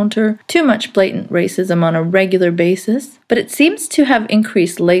encounter too much blatant racism on a regular basis, but it seems to have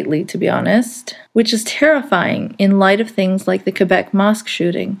increased lately, to be honest, which is terrifying in light of things like the Quebec mosque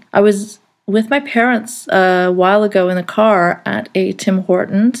shooting. I was with my parents a while ago in the car at a Tim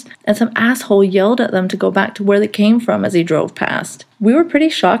Hortons, and some asshole yelled at them to go back to where they came from as he drove past. We were pretty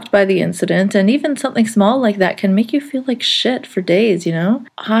shocked by the incident, and even something small like that can make you feel like shit for days, you know?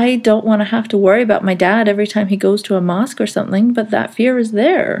 I don't want to have to worry about my dad every time he goes to a mosque or something, but that fear is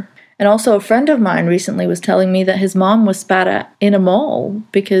there. And also a friend of mine recently was telling me that his mom was spat at in a mall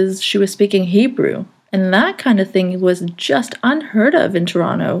because she was speaking Hebrew. And that kind of thing was just unheard of in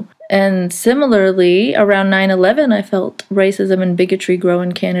Toronto. And similarly, around 9/11, I felt racism and bigotry grow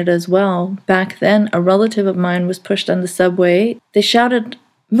in Canada as well. Back then, a relative of mine was pushed on the subway. They shouted,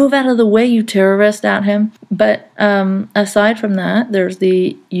 "Move out of the way, you terrorist," at him. But aside from that, there's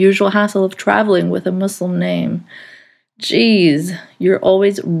the usual hassle of traveling with a Muslim name. Geez, you're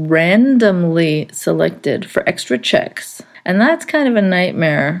always randomly selected for extra checks. And that's kind of a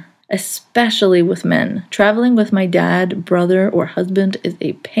nightmare. Especially with men. Traveling with my dad, brother, or husband is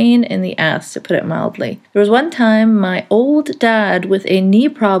a pain in the ass, to put it mildly. There was one time my old dad with a knee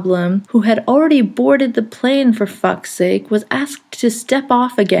problem, who had already boarded the plane for fuck's sake, was asked to step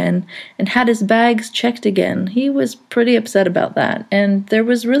off again and had his bags checked again. He was pretty upset about that, and there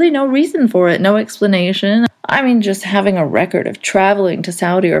was really no reason for it, no explanation. I mean, just having a record of traveling to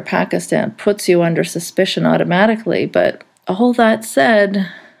Saudi or Pakistan puts you under suspicion automatically, but all that said,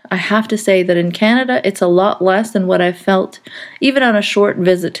 I have to say that in Canada, it's a lot less than what I've felt even on a short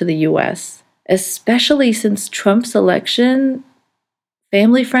visit to the US. Especially since Trump's election,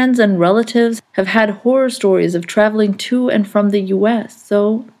 family, friends, and relatives have had horror stories of traveling to and from the US.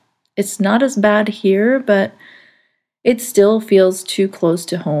 So it's not as bad here, but it still feels too close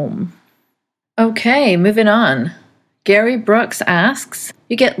to home. Okay, moving on. Gary Brooks asks,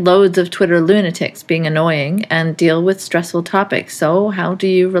 you get loads of Twitter lunatics being annoying and deal with stressful topics, so how do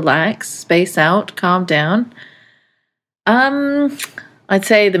you relax, space out, calm down? I'd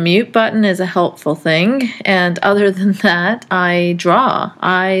say the mute button is a helpful thing, and other than that, I draw.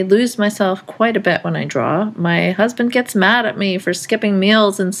 I lose myself quite a bit when I draw. My husband gets mad at me for skipping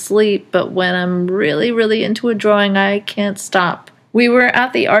meals and sleep, but when I'm really, really into a drawing, I can't stop. We were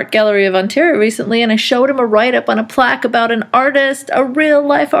at the Art Gallery of Ontario recently, and I showed him a write-up on a plaque about an artist, a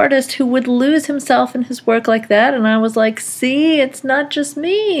real-life artist who would lose himself in his work like that, and I was like, see, it's not just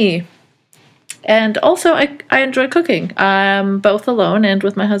me. And also, I enjoy cooking. I'm both alone and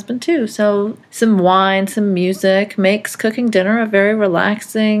with my husband too. So some wine, some music makes cooking dinner a very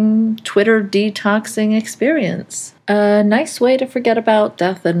relaxing, Twitter detoxing experience. A nice way to forget about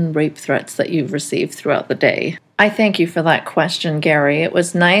death and rape threats that you've received throughout the day. I thank you for that question, Gary. It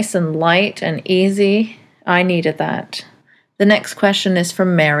was nice and light and easy. I needed that. The next question is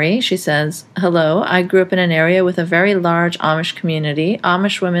from Mary. She says, "Hello, I grew up in an area with a very large Amish community.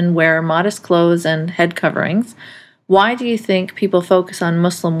 Amish women wear modest clothes and head coverings. Why do you think people focus on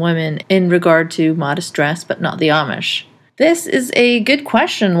Muslim women in regard to modest dress, but not the Amish?" This is a good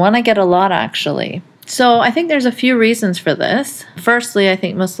question, one I get a lot actually. So I think there's a few reasons for this. Firstly, I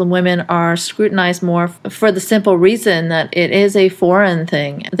think Muslim women are scrutinized more for the simple reason that it is a foreign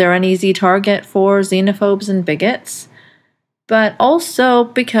thing. They're an easy target for xenophobes and bigots. But also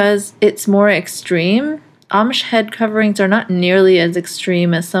because it's more extreme. Amish head coverings are not nearly as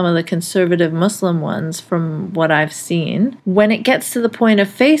extreme as some of the conservative Muslim ones from what I've seen. When it gets to the point of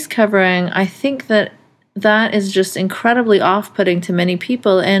face covering, I think that is just incredibly off-putting to many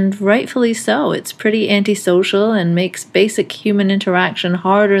people, and rightfully so. It's pretty antisocial and makes basic human interaction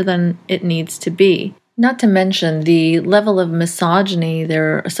harder than it needs to be. Not to mention the level of misogyny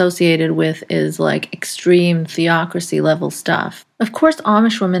they're associated with is like extreme theocracy level stuff. Of course,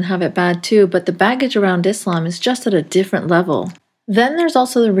 Amish women have it bad too, but the baggage around Islam is just at a different level. Then there's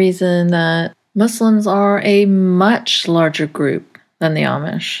also the reason that Muslims are a much larger group than the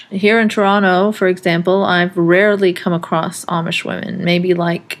Amish. Here in Toronto, for example, I've rarely come across Amish women, maybe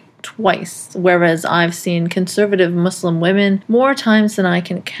like twice, whereas I've seen conservative Muslim women more times than I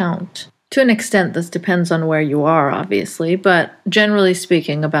can count. To an extent, this depends on where you are, obviously, but generally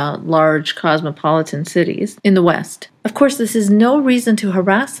speaking about large cosmopolitan cities in the West. Of course, this is no reason to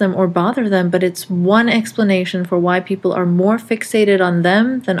harass them or bother them, but it's one explanation for why people are more fixated on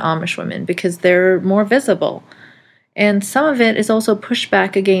them than Amish women, because they're more visible. And some of it is also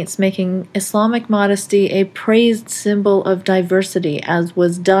pushback against making Islamic modesty a praised symbol of diversity, as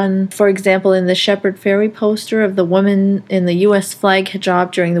was done, for example, in the Shepard Fairey poster of the woman in the U.S. flag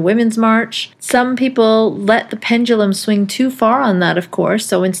hijab during the Women's March. Some people let the pendulum swing too far on that, of course,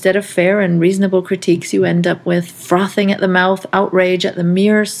 so instead of fair and reasonable critiques, you end up with frothing at the mouth outrage at the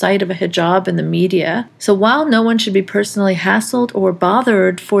mere sight of a hijab in the media. So while no one should be personally hassled or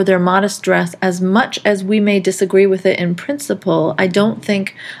bothered for their modest dress, as much as we may disagree with it in principle, I don't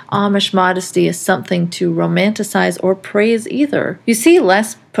think Amish modesty is something to romanticize or praise either. You see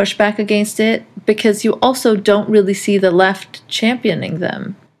less pushback against it because you also don't really see the left championing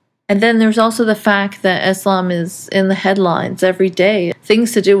them. And then there's also the fact that Islam is in the headlines every day.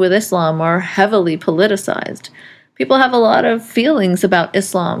 Things to do with Islam are heavily politicized. People have a lot of feelings about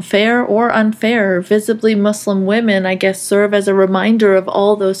Islam, fair or unfair. Visibly Muslim women, I guess, serve as a reminder of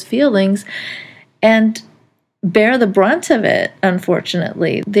all those feelings and bear the brunt of it,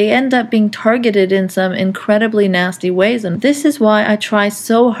 unfortunately. They end up being targeted in some incredibly nasty ways, and this is why I try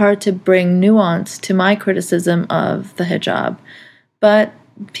so hard to bring nuance to my criticism of the hijab. But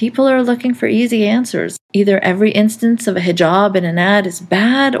people are looking for easy answers. Either every instance of a hijab in an ad is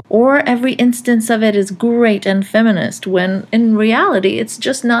bad, or every instance of it is great and feminist, when in reality it's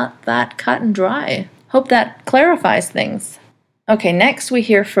just not that cut and dry. Hope that clarifies things. Okay, next we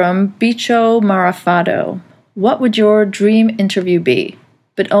hear from Bicho Marafado. What would your dream interview be,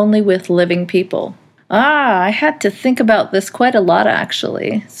 but only with living people? I had to think about this quite a lot,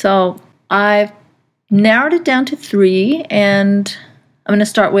 actually. So I've narrowed it down to 3, and I'm going to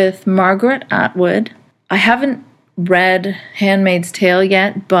start with Margaret Atwood. I haven't read Handmaid's Tale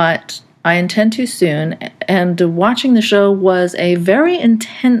yet, but I intend to soon, and watching the show was a very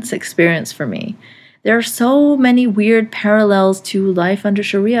intense experience for me. There are so many weird parallels to life under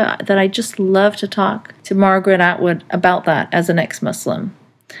Sharia that I just love to talk to Margaret Atwood about that as an ex-Muslim.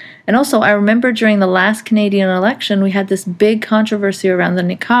 And also, I remember during the last Canadian election, we had this big controversy around the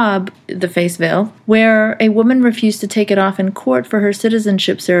niqab, the face veil, where a woman refused to take it off in court for her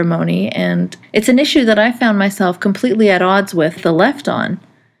citizenship ceremony, and it's an issue that I found myself completely at odds with the left on.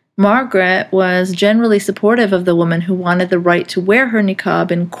 Margaret was generally supportive of the woman who wanted the right to wear her niqab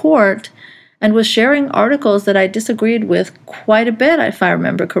in court, and was sharing articles that I disagreed with quite a bit, if I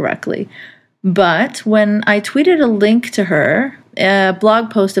remember correctly. But when I tweeted a link to her, a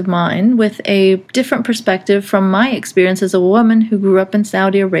blog post of mine with a different perspective from my experience as a woman who grew up in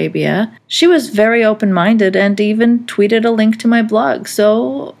Saudi Arabia, she was very open-minded and even tweeted a link to my blog.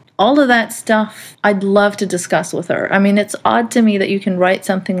 So all of that stuff I'd love to discuss with her. I mean, it's odd to me that you can write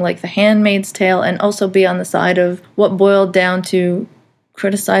something like The Handmaid's Tale and also be on the side of what boiled down to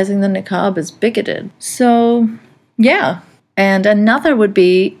criticizing the niqab as bigoted. So, yeah. And another would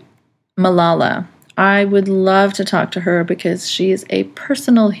be Malala. I would love to talk to her because she is a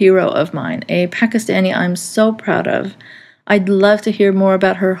personal hero of mine, a Pakistani I'm so proud of. I'd love to hear more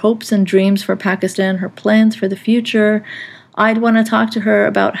about her hopes and dreams for Pakistan, her plans for the future. I'd want to talk to her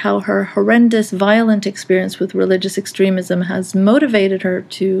about how her horrendous, violent experience with religious extremism has motivated her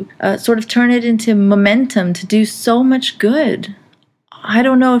to sort of turn it into momentum to do so much good. I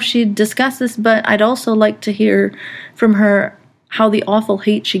don't know if she'd discuss this, but I'd also like to hear from her how the awful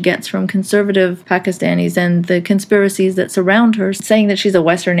hate she gets from conservative Pakistanis and the conspiracies that surround her, saying that she's a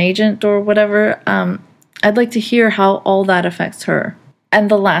Western agent or whatever. I'd like to hear how all that affects her.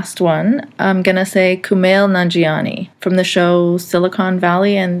 And the last one, I'm going to say Kumail Nanjiani from the show Silicon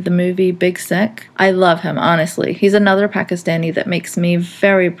Valley and the movie Big Sick. I love him, honestly. He's another Pakistani that makes me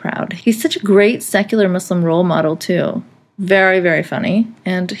very proud. He's such a great secular Muslim role model, too. Very, very funny.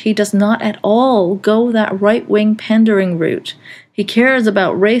 And he does not at all go that right-wing pandering route. He cares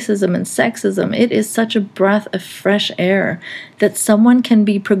about racism and sexism. It is such a breath of fresh air that someone can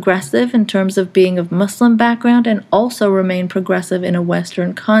be progressive in terms of being of Muslim background and also remain progressive in a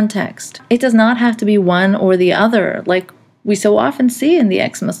Western context. It does not have to be one or the other, like we so often see in the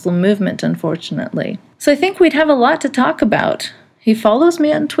ex-Muslim movement, unfortunately. So I think we'd have a lot to talk about. He follows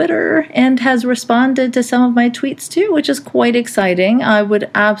me on Twitter and has responded to some of my tweets too, which is quite exciting. I would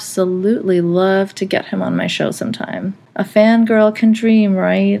absolutely love to get him on my show sometime. A fangirl can dream,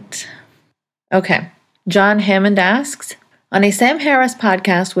 right? Okay. John Hammond asks, on a Sam Harris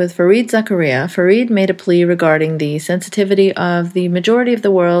podcast with Fareed Zakaria, Fareed made a plea regarding the sensitivity of the majority of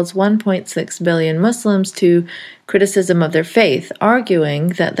the world's 1.6 billion Muslims to criticism of their faith, arguing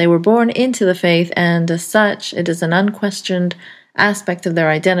that they were born into the faith and, as such, it is an unquestioned aspect of their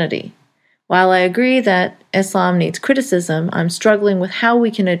identity. While I agree that Islam needs criticism, I'm struggling with how we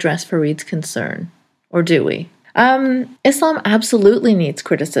can address Fareed's concern. Or do we? Islam absolutely needs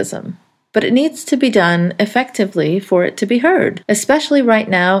criticism, but it needs to be done effectively for it to be heard. Especially right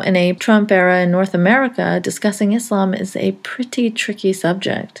now in a Trump era in North America, discussing Islam is a pretty tricky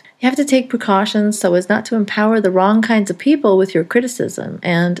subject. You have to take precautions so as not to empower the wrong kinds of people with your criticism,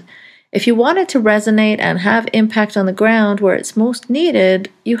 and if you want it to resonate and have impact on the ground where it's most needed,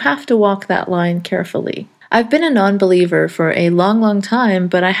 you have to walk that line carefully. I've been a non-believer for a long, long time,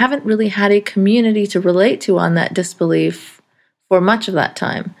 but I haven't really had a community to relate to on that disbelief for much of that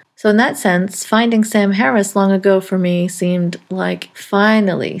time. So in that sense, finding Sam Harris long ago for me seemed like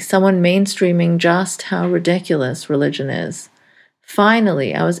finally someone mainstreaming just how ridiculous religion is.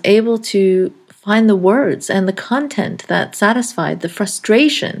 Finally, I was able to find the words and the content that satisfied the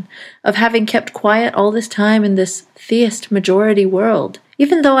frustration of having kept quiet all this time in this theist majority world.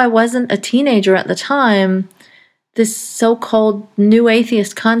 Even though I wasn't a teenager at the time, this so-called new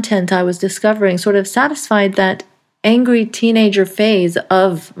atheist content I was discovering sort of satisfied that angry teenager phase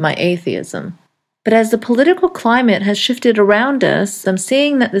of my atheism. But as the political climate has shifted around us, I'm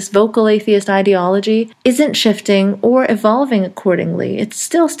seeing that this vocal atheist ideology isn't shifting or evolving accordingly. It's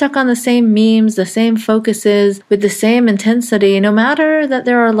still stuck on the same memes, the same focuses, with the same intensity, no matter that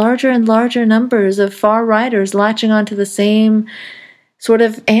there are larger and larger numbers of far-righters latching onto the same sort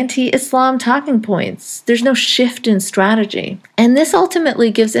of anti-Islam talking points. There's no shift in strategy. And this ultimately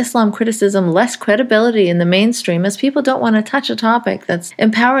gives Islam criticism less credibility in the mainstream, as people don't want to touch a topic that's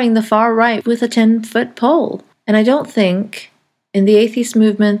empowering the far right with a 10-foot pole. And I don't think in the atheist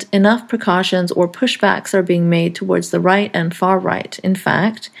movement enough precautions or pushbacks are being made towards the right and far right. In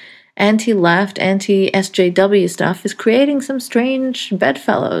fact, anti-left, anti-SJW stuff is creating some strange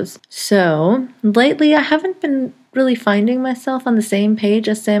bedfellows. So, lately I haven't been really finding myself on the same page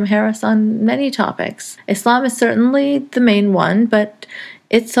as Sam Harris on many topics. Islam is certainly the main one, but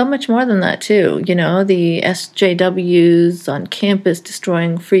it's so much more than that too. You know, the SJWs on campus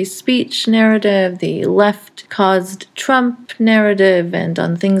destroying free speech narrative, the left-caused Trump narrative, and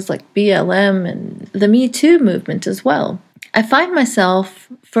on things like BLM and the Me Too movement as well. I find myself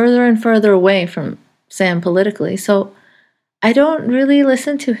further and further away from Sam politically, so I don't really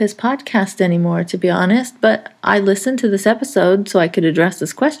listen to his podcast anymore, to be honest, but I listened to this episode so I could address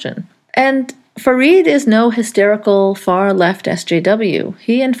this question. And Fareed is no hysterical far-left SJW.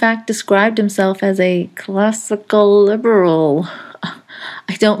 He, in fact, described himself as a classical liberal.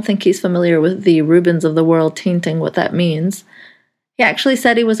 I don't think he's familiar with the Rubens of the world tainting what that means. He actually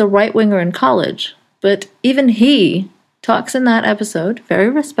said he was a right-winger in college, but even he talks in that episode very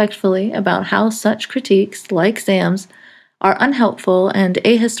respectfully about how such critiques, like Sam's, are unhelpful and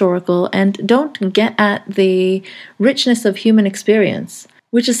ahistorical and don't get at the richness of human experience,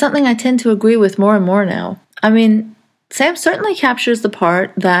 which is something I tend to agree with more and more now. I mean, Sam certainly captures the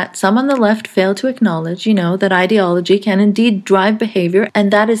part that some on the left fail to acknowledge, that ideology can indeed drive behavior, and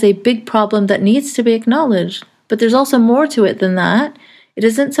that is a big problem that needs to be acknowledged. But there's also more to it than that. It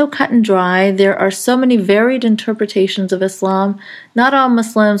isn't so cut and dry. There are so many varied interpretations of Islam. Not all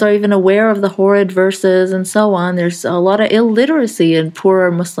Muslims are even aware of the horrid verses and so on. There's a lot of illiteracy in poorer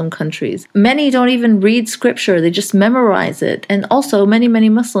Muslim countries. Many don't even read scripture. They just memorize it. And also, many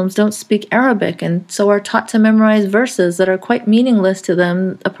Muslims don't speak Arabic and so are taught to memorize verses that are quite meaningless to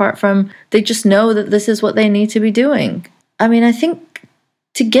them, apart from they just know that this is what they need to be doing. I think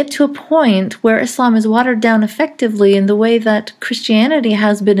to get to a point where Islam is watered down effectively in the way that Christianity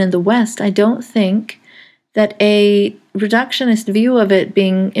has been in the West, I don't think that a reductionist view of it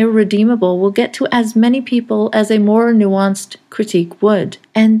being irredeemable will get to as many people as a more nuanced critique would.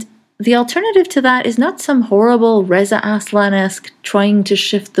 And the alternative to that is not some horrible Reza Aslan-esque trying to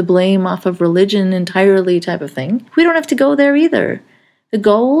shift the blame off of religion entirely type of thing. We don't have to go there either. The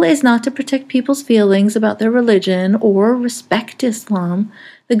goal is not to protect people's feelings about their religion or respect Islam.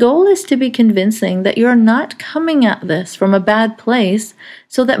 The goal is to be convincing that you're not coming at this from a bad place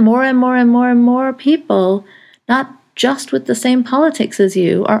so that more and more people, not just with the same politics as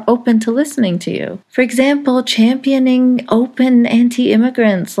you, are open to listening to you. For example, championing open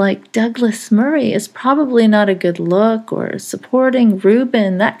anti-immigrants like Douglas Murray is probably not a good look, or supporting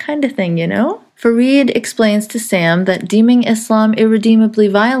Rubin, that kind of thing, Fareed explains to Sam that deeming Islam irredeemably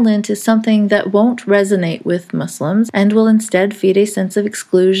violent is something that won't resonate with Muslims and will instead feed a sense of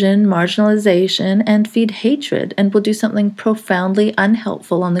exclusion, marginalization, and feed hatred, and will do something profoundly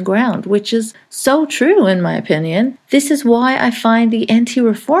unhelpful on the ground, which is so true in my opinion. This is why I find the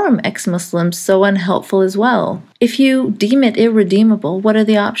anti-reform ex-Muslims so unhelpful as well. If you deem it irredeemable, what are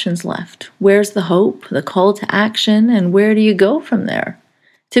the options left? Where's the hope, the call to action, and where do you go from there?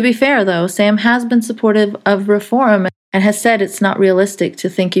 To be fair, though, Sam has been supportive of reform and has said it's not realistic to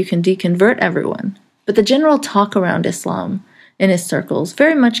think you can deconvert everyone. But the general talk around Islam in his circles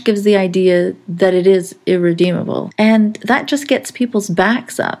very much gives the idea that it is irredeemable. And that just gets people's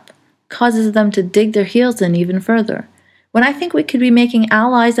backs up, causes them to dig their heels in even further. When I think we could be making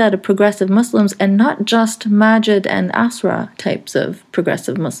allies out of progressive Muslims and not just Majid and Asra types of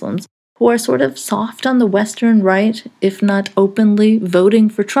progressive Muslims, who are sort of soft on the Western right, if not openly voting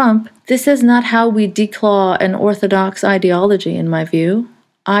for Trump, this is not how we declaw an orthodox ideology, in my view.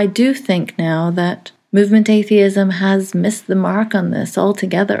 I do think now that movement atheism has missed the mark on this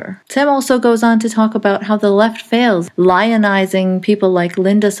altogether. Sam also goes on to talk about how the left fails, lionizing people like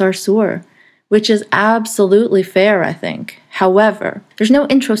Linda Sarsour, which is absolutely fair, I think. However, there's no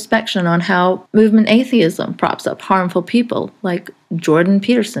introspection on how movement atheism props up harmful people like Jordan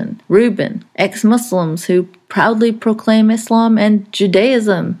Peterson, Rubin, ex-Muslims who proudly proclaim Islam and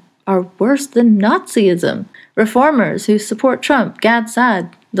Judaism are worse than Nazism, reformers who support Trump, Gad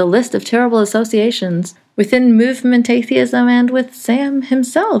Saad. The list of terrible associations within movement atheism and with Sam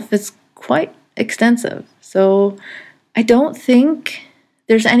himself is quite extensive. So I don't think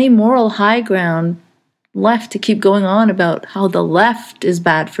there's any moral high ground left to keep going on about how the left is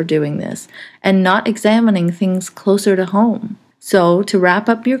bad for doing this and not examining things closer to home. So, to wrap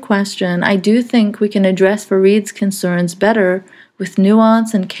up your question, I do think we can address Fareed's concerns better with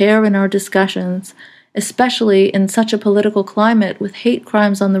nuance and care in our discussions, especially in such a political climate with hate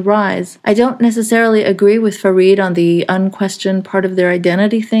crimes on the rise. I don't necessarily agree with Fareed on the unquestioned part of their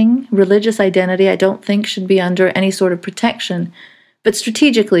identity thing. Religious identity, I don't think, should be under any sort of protection. But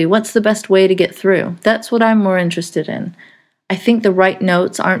strategically, what's the best way to get through? That's what I'm more interested in. I think the right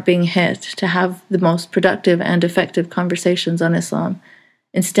notes aren't being hit to have the most productive and effective conversations on Islam.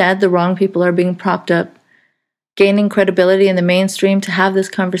 Instead, the wrong people are being propped up. Gaining credibility in the mainstream to have this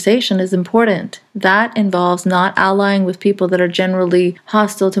conversation is important. That involves not allying with people that are generally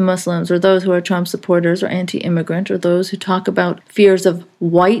hostile to Muslims or those who are Trump supporters or anti-immigrant or those who talk about fears of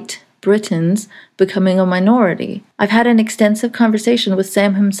white Britons becoming a minority. I've had an extensive conversation with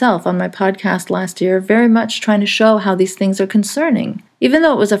Sam himself on my podcast last year, very much trying to show how these things are concerning. Even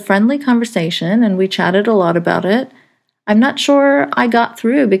though it was a friendly conversation and we chatted a lot about it, I'm not sure I got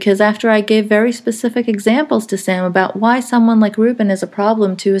through because after I gave very specific examples to Sam about why someone like Rubin is a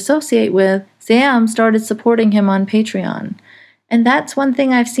problem to associate with, Sam started supporting him on Patreon. And that's one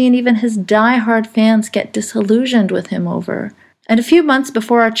thing I've seen even his die-hard fans get disillusioned with him over. And a few months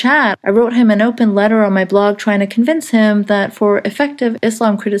before our chat, I wrote him an open letter on my blog trying to convince him that for effective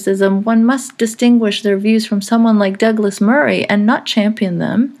Islam criticism, one must distinguish their views from someone like Douglas Murray and not champion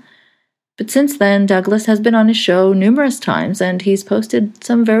them. But since then, Douglas has been on his show numerous times, and he's posted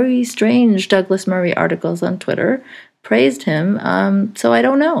some very strange Douglas Murray articles on Twitter, praised him. So I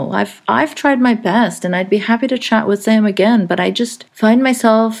don't know. I've tried my best, and I'd be happy to chat with Sam again, but I just find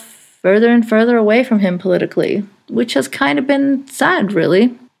myself further and further away from him politically, which has kind of been sad,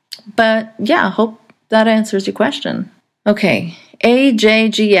 really. But yeah, hope that answers your question. Okay,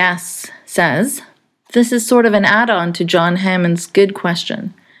 AJGS says, this is sort of an add-on to John Hammond's good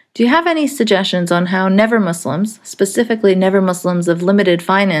question. Do you have any suggestions on how never Muslims, specifically never Muslims of limited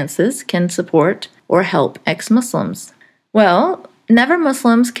finances, can support or help ex-Muslims? Well, never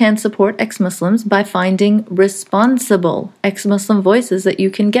Muslims can support ex-Muslims by finding responsible ex-Muslim voices that you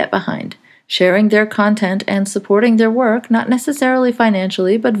can get behind, sharing their content and supporting their work, not necessarily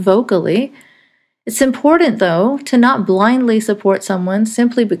financially, but vocally. It's important, though, to not blindly support someone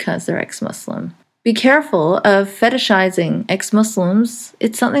simply because they're ex-Muslim. Be careful of fetishizing ex-Muslims.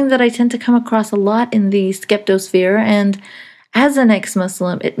 It's something that I tend to come across a lot in the skeptosphere, and as an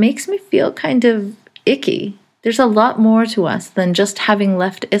ex-Muslim, it makes me feel kind of icky. There's a lot more to us than just having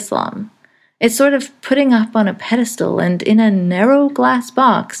left Islam. It's sort of putting up on a pedestal and in a narrow glass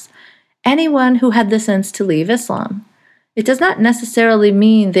box anyone who had the sense to leave Islam. It does not necessarily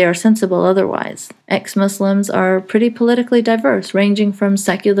mean they are sensible otherwise. Ex-Muslims are pretty politically diverse, ranging from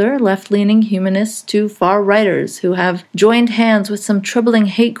secular, left-leaning humanists to far-righters who have joined hands with some troubling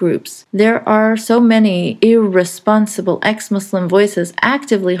hate groups. There are so many irresponsible ex-Muslim voices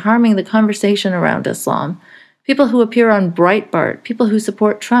actively harming the conversation around Islam. People who appear on Breitbart, people who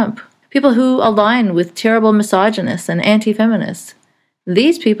support Trump, people who align with terrible misogynists and anti-feminists.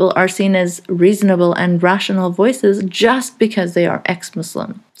 These people are seen as reasonable and rational voices just because they are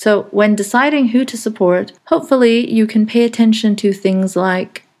ex-Muslim. So when deciding who to support, hopefully you can pay attention to things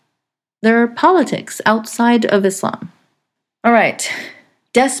like their politics outside of Islam. All right.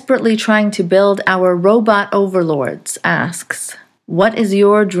 Desperately trying to build our robot overlords asks, what is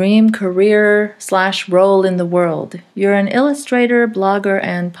your dream career/role in the world? You're an illustrator, blogger,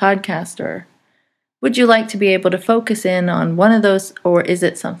 and podcaster. Would you like to be able to focus in on one of those, or is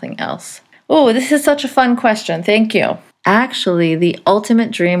it something else? Oh, this is such a fun question. Thank you. Actually, the ultimate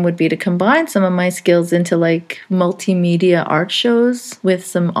dream would be to combine some of my skills into like multimedia art shows with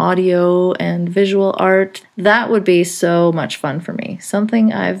some audio and visual art. That would be so much fun for me.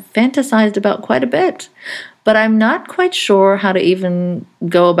 Something I've fantasized about quite a bit. But I'm not quite sure how to even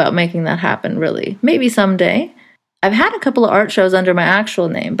go about making that happen, really. Maybe someday. I've had a couple of art shows under my actual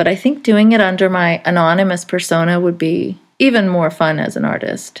name, but I think doing it under my anonymous persona would be even more fun as an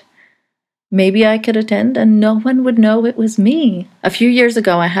artist. Maybe I could attend and no one would know it was me. A few years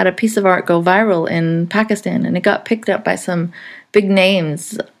ago, I had a piece of art go viral in Pakistan, and it got picked up by some big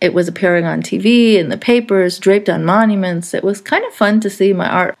names. It was appearing on TV, in the papers, draped on monuments. It was kind of fun to see my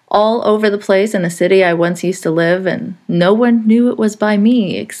art all over the place in a city I once used to live, and no one knew it was by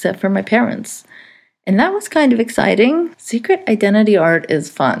me except for my parents. And that was kind of exciting. Secret identity art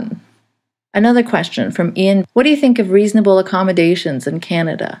is fun. Another question from Ian. What do you think of reasonable accommodations in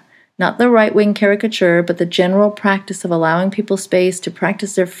Canada? Not the right-wing caricature, but the general practice of allowing people space to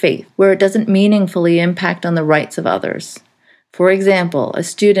practice their faith, where it doesn't meaningfully impact on the rights of others. For example, a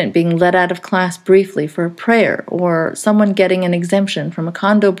student being let out of class briefly for a prayer, or someone getting an exemption from a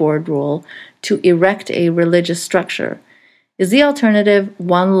condo board rule to erect a religious structure. Is the alternative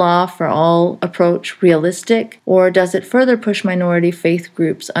one law for all approach realistic, or does it further push minority faith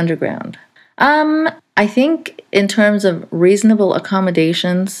groups underground? I think in terms of reasonable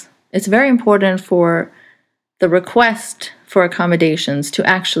accommodations, it's very important for the request for accommodations to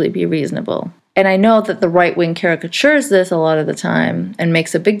actually be reasonable. And I know that the right wing caricatures this a lot of the time and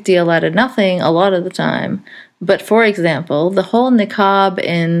makes a big deal out of nothing a lot of the time. But for example, the whole niqab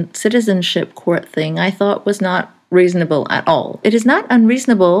and citizenship court thing I thought was not reasonable at all. It is not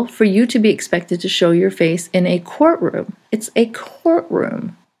unreasonable for you to be expected to show your face in a courtroom. It's a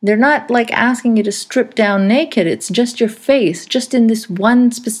courtroom. They're not like asking you to strip down naked. It's just your face, just in this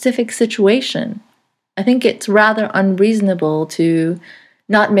one specific situation. I think it's rather unreasonable to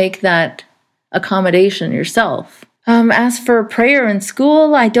not make that accommodation yourself. As for prayer in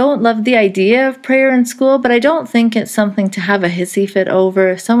school, I don't love the idea of prayer in school, but I don't think it's something to have a hissy fit over.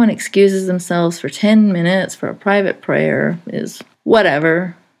 If someone excuses themselves for 10 minutes for a private prayer is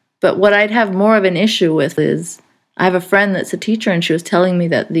whatever. But what I'd have more of an issue with is, I have a friend that's a teacher, and she was telling me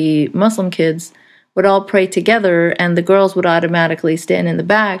that the Muslim kids would all pray together and the girls would automatically stand in the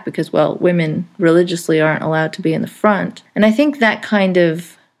back because, well, women religiously aren't allowed to be in the front. And I think that kind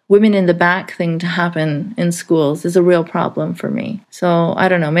of women in the back thing to happen in schools is a real problem for me. So I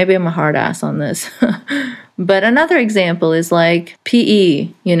don't know, maybe I'm a hard ass on this. But another example is like PE,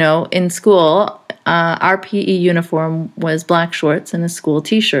 in school. our PE uniform was black shorts and a school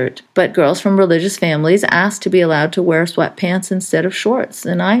t-shirt, but girls from religious families asked to be allowed to wear sweatpants instead of shorts,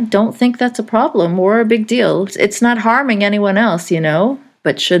 and I don't think that's a problem or a big deal. It's not harming anyone else,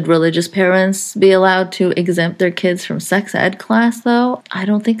 But should religious parents be allowed to exempt their kids from sex ed class, though? I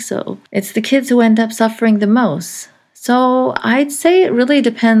don't think so. It's the kids who end up suffering the most. So I'd say it really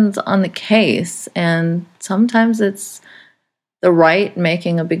depends on the case, and sometimes it's the right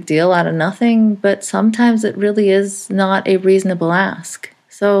making a big deal out of nothing, but sometimes it really is not a reasonable ask.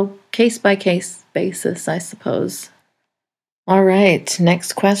 So case-by-case basis, I suppose. All right,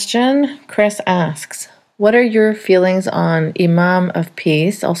 next question. Chris asks, what are your feelings on Imam of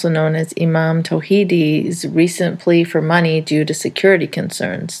Peace, also known as Imam Tawhidi's recent plea for money due to security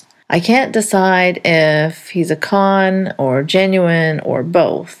concerns? I can't decide if he's a con or genuine or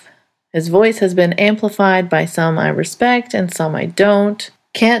both. His voice has been amplified by some I respect and some I don't.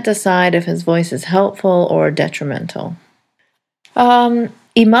 Can't decide if his voice is helpful or detrimental.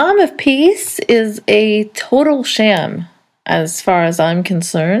 Imam of Peace is a total sham as far as I'm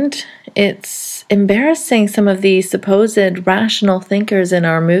concerned. It's embarrassing some of the supposed rational thinkers in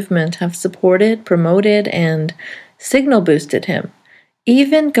our movement have supported, promoted, and signal boosted him,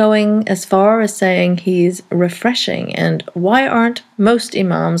 even going as far as saying he's refreshing, and why aren't most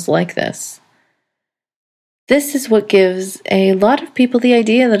imams like this? This is what gives a lot of people the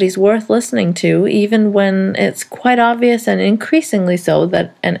idea that he's worth listening to, even when it's quite obvious and increasingly so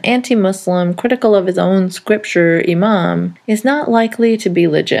that an anti-Muslim, critical of his own scripture imam is not likely to be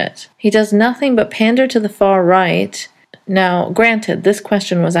legit. He does nothing but pander to the far right. Now, granted, this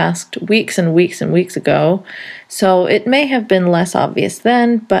question was asked weeks and weeks and weeks ago, so it may have been less obvious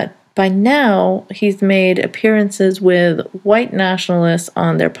then, but by now, he's made appearances with white nationalists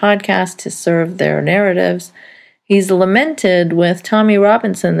on their podcast to serve their narratives. He's lamented with Tommy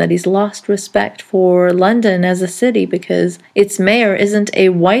Robinson that he's lost respect for London as a city because its mayor isn't a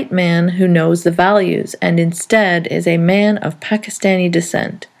white man who knows the values and instead is a man of Pakistani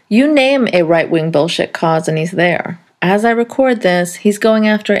descent. You name a right-wing bullshit cause and he's there. As I record this, he's going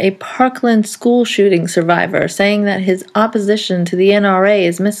after a Parkland school shooting survivor, saying that his opposition to the NRA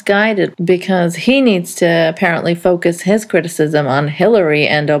is misguided because he needs to apparently focus his criticism on Hillary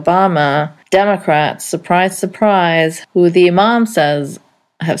and Obama, Democrats, surprise, surprise, who the imam says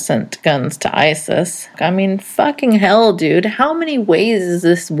have sent guns to ISIS. I mean, fucking hell, dude. How many ways is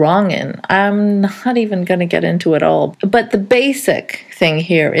this wrong in? I'm not even going to get into it all. But the basic thing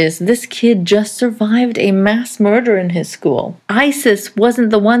here is this kid just survived a mass murder in his school. ISIS wasn't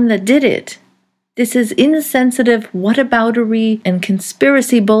the one that did it. This is insensitive whataboutery and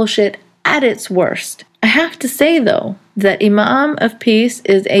conspiracy bullshit at its worst. I have to say, though, that Imam of Peace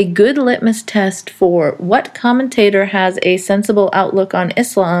is a good litmus test for what commentator has a sensible outlook on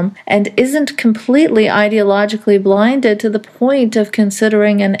Islam and isn't completely ideologically blinded to the point of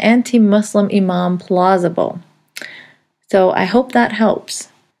considering an anti-Muslim imam plausible. So I hope that helps.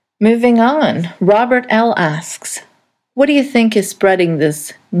 Moving on, Robert L. asks, what do you think is spreading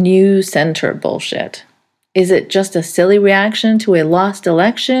this new center bullshit? Is it just a silly reaction to a lost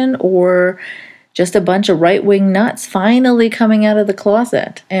election, or just a bunch of right-wing nuts finally coming out of the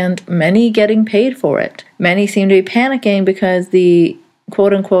closet, and many getting paid for it? Many seem to be panicking because the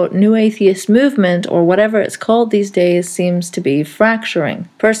quote-unquote new atheist movement, or whatever it's called these days, seems to be fracturing.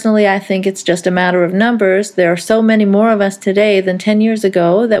 Personally, I think it's just a matter of numbers. There are so many more of us today than 10 years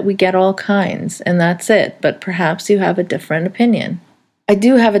ago that we get all kinds, and that's it. But perhaps you have a different opinion. I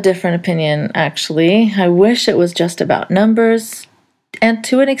do have a different opinion, actually. I wish it was just about numbers. And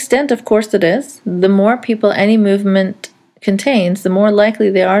to an extent, of course it is. The more people any movement contains, the more likely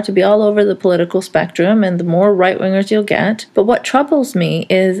they are to be all over the political spectrum and the more right-wingers you'll get. But what troubles me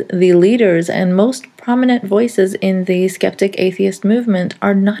is the leaders and most prominent voices in the skeptic atheist movement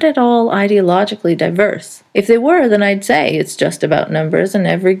are not at all ideologically diverse. If they were, then I'd say it's just about numbers and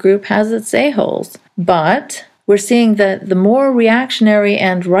every group has its a-holes. But we're seeing that the more reactionary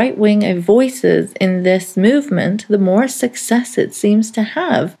and right-wing voices in this movement, the more success it seems to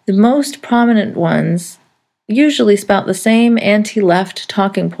have. The most prominent ones usually spout the same anti-left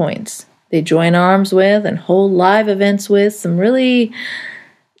talking points. They join arms with and hold live events with some really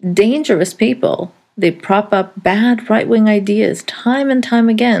dangerous people. They prop up bad right-wing ideas time and time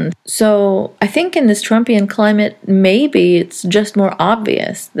again. So I think in this Trumpian climate, maybe it's just more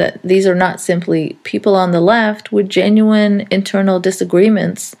obvious that these are not simply people on the left with genuine internal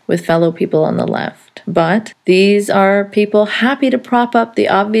disagreements with fellow people on the left, but these are people happy to prop up the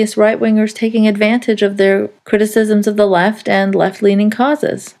obvious right-wingers taking advantage of their criticisms of the left and left-leaning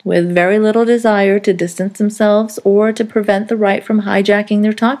causes, with very little desire to distance themselves or to prevent the right from hijacking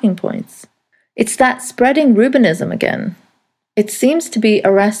their talking points. It's that spreading Rubenism again. It seems to be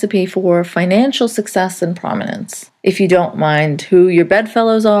a recipe for financial success and prominence. If you don't mind who your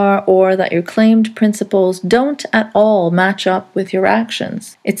bedfellows are or that your claimed principles don't at all match up with your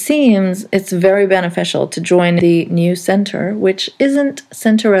actions, it seems it's very beneficial to join the new center, which isn't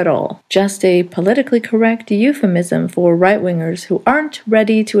center at all, just a politically correct euphemism for right-wingers who aren't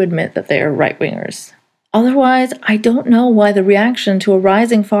ready to admit that they are right-wingers. Otherwise, I don't know why the reaction to a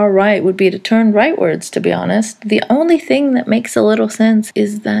rising far right would be to turn rightwards, to be honest. The only thing that makes a little sense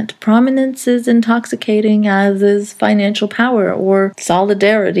is that prominence is intoxicating, as is financial power or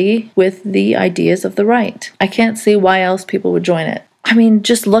solidarity with the ideas of the right. I can't see why else people would join it. I mean,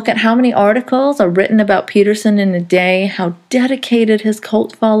 just look at how many articles are written about Peterson in a day, how dedicated his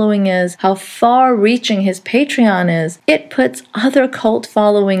cult following is, how far-reaching his Patreon is. It puts other cult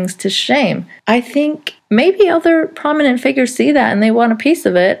followings to shame. I think maybe other prominent figures see that and they want a piece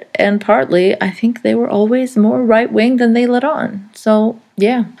of it, and partly, I think they were always more right-wing than they let on. So,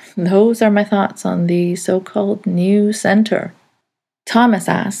 yeah, those are my thoughts on the so-called new center. Thomas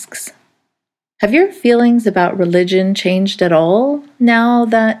asks, have your feelings about religion changed at all now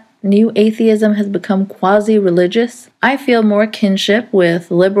that new atheism has become quasi-religious? I feel more kinship with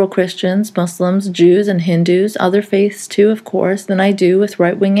liberal Christians, Muslims, Jews, and Hindus, other faiths too, of course, than I do with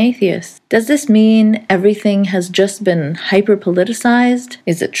right-wing atheists. Does this mean everything has just been hyper-politicized?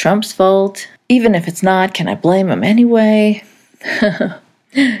 Is it Trump's fault? Even if it's not, can I blame him anyway?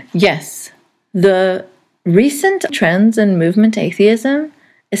 Yes. The recent trends in movement atheism,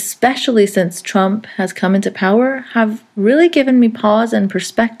 especially since Trump has come into power, have really given me pause and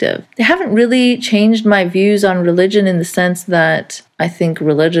perspective. They haven't really changed my views on religion in the sense that I think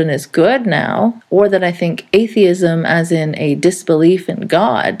religion is good now, or that I think atheism, as in a disbelief in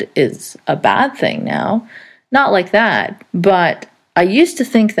God, is a bad thing now. Not like that, but I used to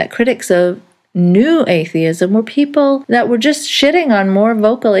think that critics of new atheism were people that were just shitting on more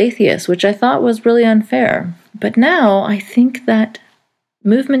vocal atheists, which I thought was really unfair. But now I think that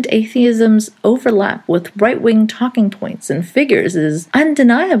movement atheism's overlap with right-wing talking points and figures is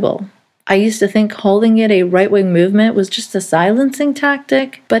undeniable. I used to think calling it a right-wing movement was just a silencing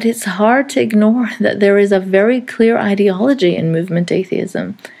tactic, but it's hard to ignore that there is a very clear ideology in movement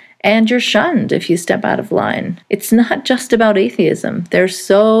atheism, and you're shunned if you step out of line. It's not just about atheism. There's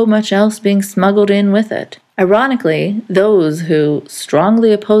so much else being smuggled in with it. Ironically, those who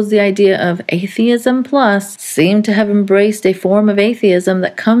strongly oppose the idea of atheism plus seem to have embraced a form of atheism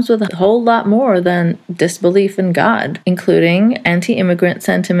that comes with a whole lot more than disbelief in God, including anti-immigrant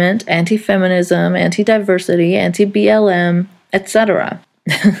sentiment, anti-feminism, anti-diversity, anti-BLM, etc.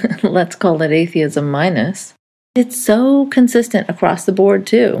 Let's call it atheism minus. It's so consistent across the board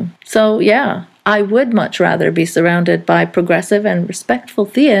too. So yeah, I would much rather be surrounded by progressive and respectful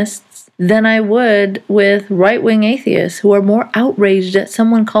theists than I would with right-wing atheists who are more outraged at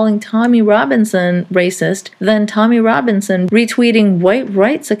someone calling Tommy Robinson racist than Tommy Robinson retweeting white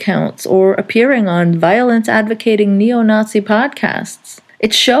rights accounts or appearing on violence-advocating neo-Nazi podcasts.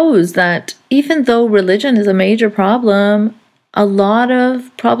 It shows that even though religion is a major problem, a lot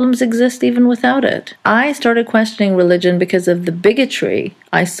of problems exist even without it. I started questioning religion because of the bigotry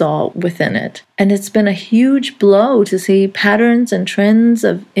I saw within it. And it's been a huge blow to see patterns and trends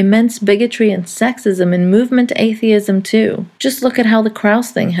of immense bigotry and sexism in movement atheism too. Just look at how the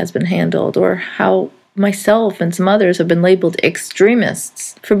Krauss thing has been handled, or how myself and some others have been labeled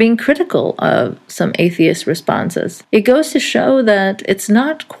extremists for being critical of some atheist responses. It goes to show that it's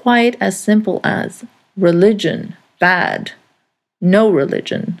not quite as simple as religion, bad. No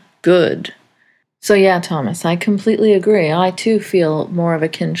religion, good. So yeah, Thomas, I completely agree. I too feel more of a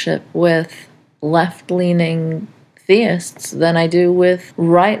kinship with left-leaning theists than I do with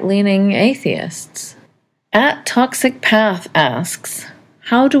right-leaning atheists. At Toxic Path asks,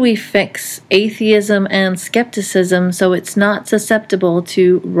 how do we fix atheism and skepticism so it's not susceptible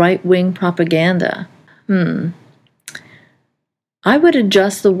to right-wing propaganda? I would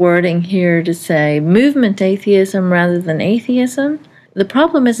adjust the wording here to say movement atheism rather than atheism. The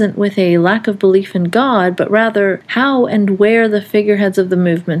problem isn't with a lack of belief in God, but rather how and where the figureheads of the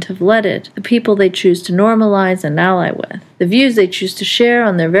movement have led it, the people they choose to normalize and ally with, the views they choose to share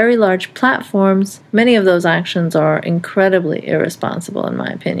on their very large platforms. Many of those actions are incredibly irresponsible, in my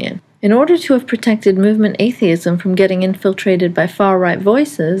opinion. In order to have protected movement atheism from getting infiltrated by far-right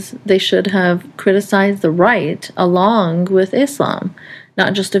voices, they should have criticized the right along with Islam.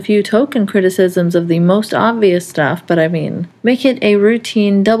 Not just a few token criticisms of the most obvious stuff, but make it a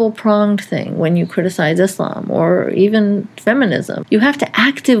routine double-pronged thing when you criticize Islam or even feminism. You have to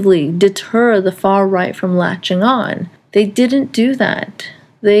actively deter the far right from latching on. They didn't do that.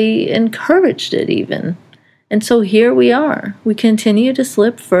 They encouraged it even. And so here we are. We continue to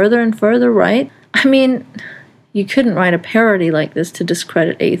slip further and further right. I mean, you couldn't write a parody like this to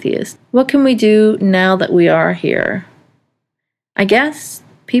discredit atheists. What can we do now that we are here? I guess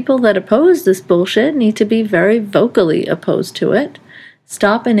people that oppose this bullshit need to be very vocally opposed to it.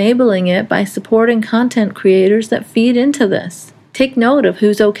 Stop enabling it by supporting content creators that feed into this. Take note of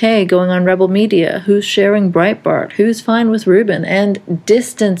who's okay going on Rebel Media, who's sharing Breitbart, who's fine with Rubin, and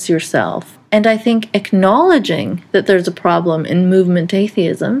distance yourself. And I think acknowledging that there's a problem in movement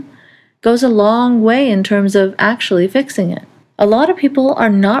atheism goes a long way in terms of actually fixing it. A lot of people are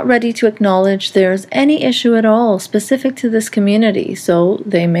not ready to acknowledge there's any issue at all specific to this community, so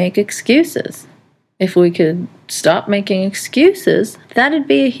they make excuses. If we could stop making excuses, that'd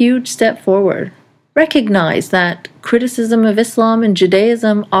be a huge step forward. Recognize that criticism of Islam and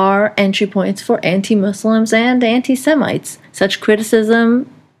Judaism are entry points for anti-Muslims and anti-Semites. Such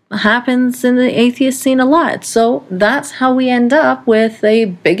criticism happens in the atheist scene a lot, so that's how we end up with a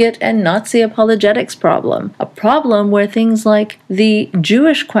bigot and Nazi apologetics problem. A problem where things like the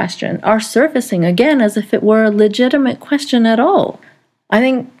Jewish question are surfacing again as if it were a legitimate question at all. I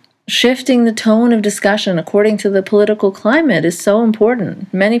think shifting the tone of discussion according to the political climate is so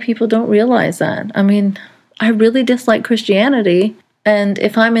important. Many people don't realize that. I mean, I really dislike Christianity, and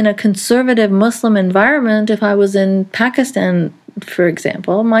if I'm in a conservative Muslim environment, if I was in Pakistan, for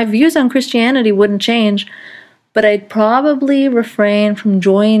example, my views on Christianity wouldn't change, but I'd probably refrain from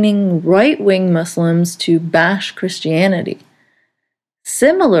joining right-wing Muslims to bash Christianity.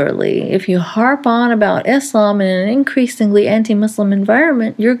 Similarly, if you harp on about Islam in an increasingly anti-Muslim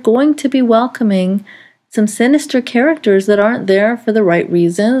environment, you're going to be welcoming some sinister characters that aren't there for the right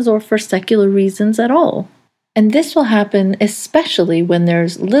reasons or for secular reasons at all. And this will happen especially when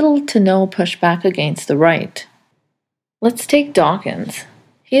there's little to no pushback against the right. Let's take Dawkins.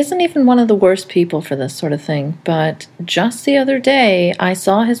 He isn't even one of the worst people for this sort of thing, but just the other day I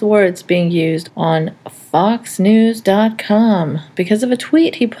saw his words being used on FoxNews.com because of a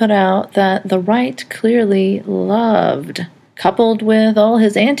tweet he put out that the right clearly loved. Coupled with all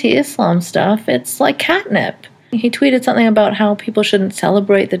his anti-Islam stuff, it's like catnip. He tweeted something about how people shouldn't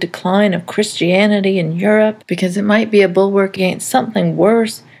celebrate the decline of Christianity in Europe because it might be a bulwark against something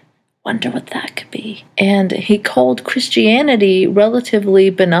worse. Wonder what that could be. And he called Christianity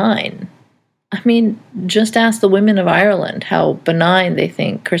relatively benign. I mean, just ask the women of Ireland how benign they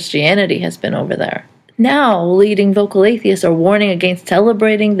think Christianity has been over there. Now, leading vocal atheists are warning against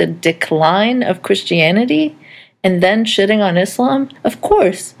celebrating the decline of Christianity and then shitting on Islam. Of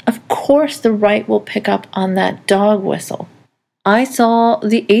course the right will pick up on that dog whistle. I saw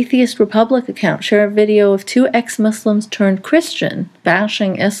the Atheist Republic account share a video of 2 ex-Muslims turned Christian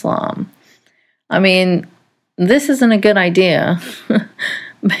bashing Islam. I mean, this isn't a good idea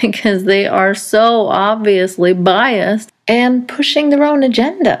because they are so obviously biased and pushing their own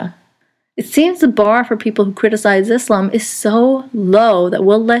agenda. It seems the bar for people who criticize Islam is so low that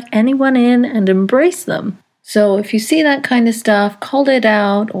we'll let anyone in and embrace them. So if you see that kind of stuff, call it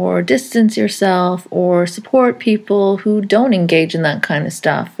out or distance yourself or support people who don't engage in that kind of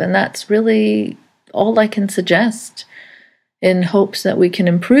stuff. And that's really all I can suggest in hopes that we can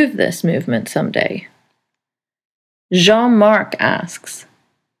improve this movement someday. Jean-Marc asks,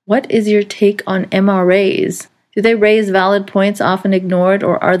 what is your take on MRAs? Do they raise valid points often ignored,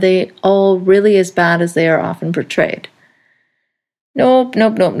 or are they all really as bad as they are often portrayed? Nope.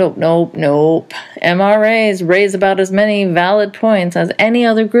 MRAs raise about as many valid points as any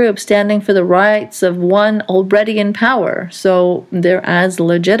other group standing for the rights of one already in power, so they're as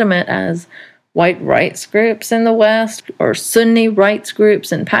legitimate as white rights groups in the West or Sunni rights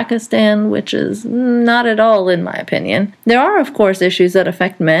groups in Pakistan, which is not at all, in my opinion. There are, of course, issues that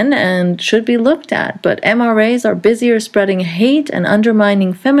affect men and should be looked at, but MRAs are busier spreading hate and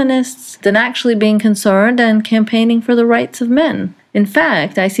undermining feminists than actually being concerned and campaigning for the rights of men. In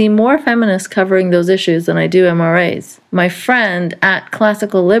fact, I see more feminists covering those issues than I do MRAs. My friend at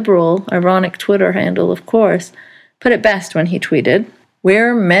Classical Liberal, ironic Twitter handle of course, put it best when he tweeted,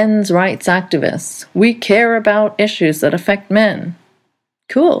 "We're men's rights activists. We care about issues that affect men."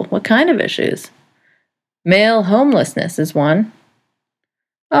 Cool, what kind of issues? Male homelessness is one.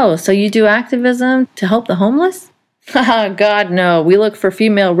 Oh, so you do activism to help the homeless? Haha, God no, we look for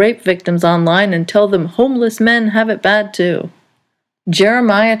female rape victims online and tell them homeless men have it bad too.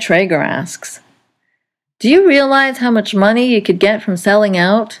 Jeremiah Traeger asks, do you realize how much money you could get from selling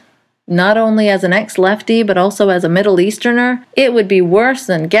out? Not only as an ex-lefty, but also as a Middle Easterner? It would be worse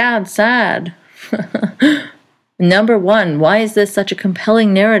than Gad Sad. Number 1, why is this such a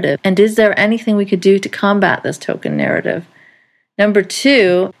compelling narrative? And is there anything we could do to combat this token narrative? Number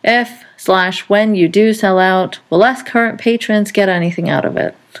 2, if/when you do sell out, will us current patrons get anything out of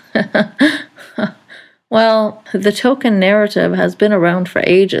it? Well, the token narrative has been around for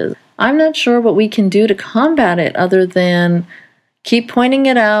ages. I'm not sure what we can do to combat it other than keep pointing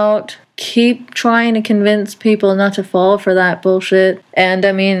it out, keep trying to convince people not to fall for that bullshit. And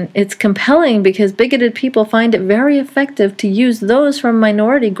I mean, it's compelling because bigoted people find it very effective to use those from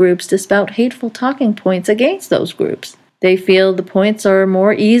minority groups to spout hateful talking points against those groups. They feel the points are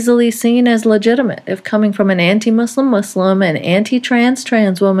more easily seen as legitimate if coming from an anti-Muslim Muslim, an anti-trans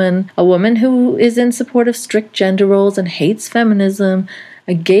trans woman, a woman who is in support of strict gender roles and hates feminism,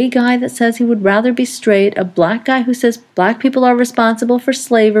 a gay guy that says he would rather be straight, a black guy who says black people are responsible for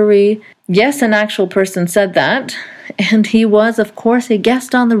slavery. Yes, an actual person said that, and he was, of course, a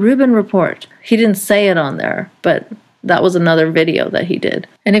guest on the Rubin Report. He didn't say it on there, but that was another video that he did.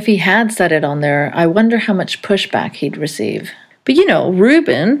 And if he had said it on there, I wonder how much pushback he'd receive. But you know,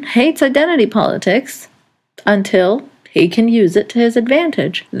 Rubin hates identity politics until he can use it to his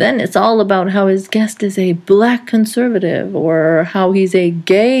advantage. Then it's all about how his guest is a black conservative or how he's a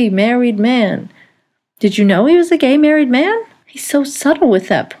gay married man. Did you know he was a gay married man? He's so subtle with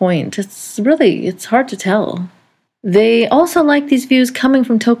that point. It's hard to tell. They also like these views coming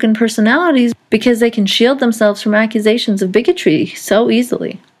from token personalities because they can shield themselves from accusations of bigotry so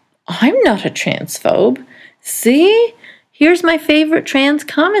easily. I'm not a transphobe. See? Here's my favorite trans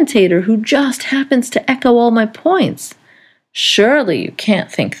commentator who just happens to echo all my points. Surely you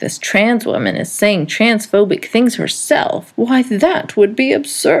can't think this trans woman is saying transphobic things herself. Why, that would be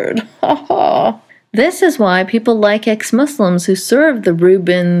absurd. Ha ha. This is why people like ex-Muslims who serve the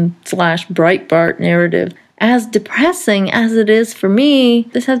Rubin/Breitbart narrative. As depressing as it is for me,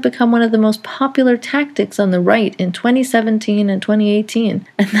 this has become one of the most popular tactics on the right in 2017 and 2018.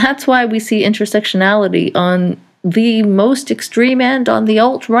 And that's why we see intersectionality on the most extreme end on the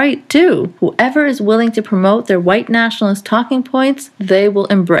alt-right too. Whoever is willing to promote their white nationalist talking points, they will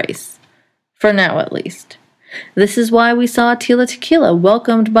embrace. For now at least. This is why we saw Tila Tequila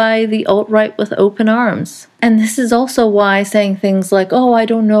welcomed by the alt-right with open arms. And this is also why saying things like, oh, I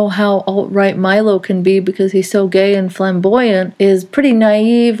don't know how alt-right Milo can be because he's so gay and flamboyant is pretty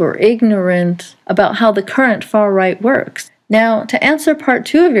naive or ignorant about how the current far-right works. Now, to answer part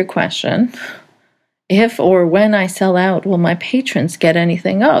 2 of your question, if or when I sell out, will my patrons get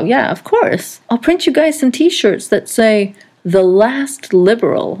anything? Oh, yeah, of course. I'll print you guys some t-shirts that say, "The Last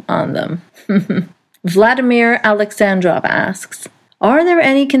Liberal" on them. Vladimir Alexandrov asks, are there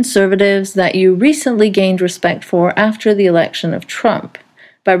any conservatives that you recently gained respect for after the election of Trump?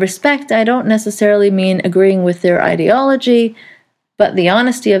 By respect, I don't necessarily mean agreeing with their ideology, but the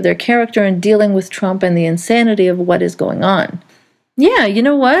honesty of their character in dealing with Trump and the insanity of what is going on. Yeah, you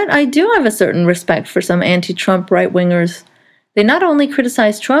know what? I do have a certain respect for some anti-Trump right-wingers. They not only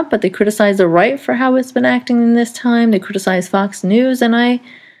criticize Trump, but they criticize the right for how it's been acting in this time. They criticize Fox News, and I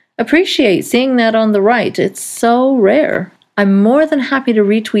appreciate seeing that on the right. It's so rare. I'm more than happy to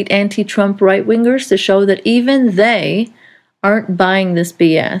retweet anti-Trump right-wingers to show that even they aren't buying this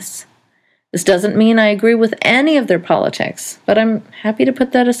BS. This doesn't mean I agree with any of their politics, but I'm happy to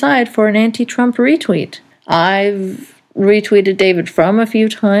put that aside for an anti-Trump retweet. I've retweeted David Frum a few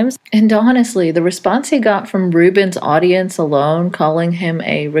times, and honestly, the response he got from Rubin's audience alone, calling him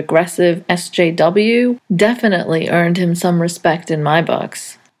a regressive SJW, definitely earned him some respect in my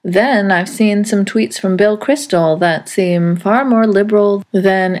books. Then I've seen some tweets from Bill Kristol that seem far more liberal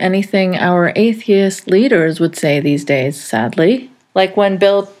than anything our atheist leaders would say these days, sadly. Like when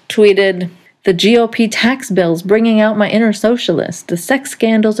Bill tweeted, "The GOP tax bill's bringing out my inner socialist. The sex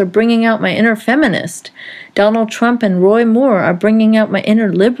scandals are bringing out my inner feminist. Donald Trump and Roy Moore are bringing out my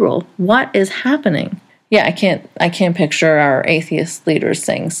inner liberal. What is happening?" Yeah, I can't picture our atheist leaders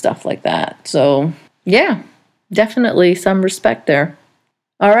saying stuff like that. So, yeah, definitely some respect there.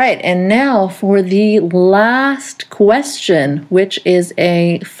 All right, and now for the last question, which is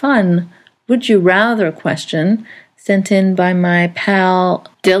a fun would you rather question sent in by my pal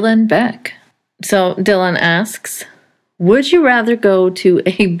Dylan Beck. So Dylan asks, would you rather go to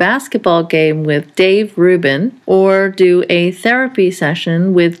a basketball game with Dave Rubin or do a therapy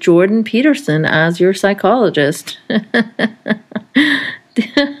session with Jordan Peterson as your psychologist?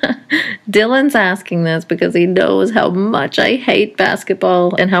 Dylan's asking this because he knows how much I hate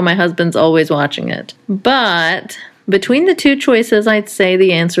basketball and how my husband's always watching it. But between the two choices, I'd say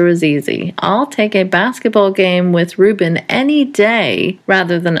the answer is easy. I'll take a basketball game with Rubin any day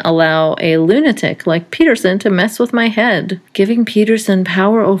rather than allow a lunatic like Peterson to mess with my head. Giving Peterson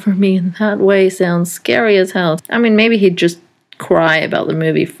power over me in that way sounds scary as hell. I mean, maybe he'd just cry about the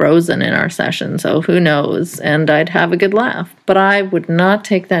movie Frozen in our session, so who knows? And I'd have a good laugh. But I would not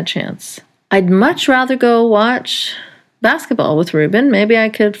take that chance. I'd much rather go watch basketball with Ruben. Maybe I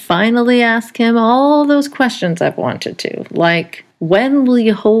could finally ask him all those questions I've wanted to. Like, when will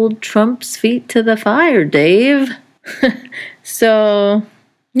you hold Trump's feet to the fire, Dave? So,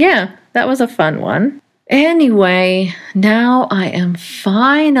 yeah, that was a fun one. Anyway, now I am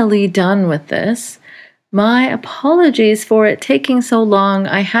finally done with this. My apologies for it taking so long.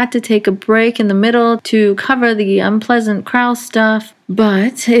 I had to take a break in the middle to cover the unpleasant Krause stuff.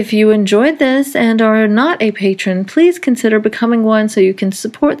 But if you enjoyed this and are not a patron, please consider becoming one so you can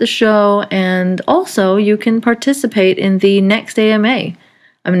support the show, and also you can participate in the next AMA.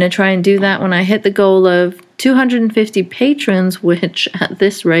 I'm going to try and do that when I hit the goal of 250 patrons, which at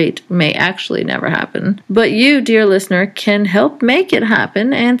this rate may actually never happen. But you, dear listener, can help make it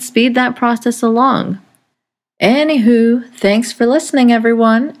happen and speed that process along. Anywho, thanks for listening,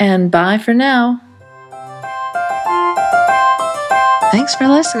 everyone, and bye for now. Thanks for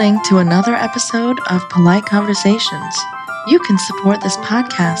listening to another episode of Polite Conversations. You can support this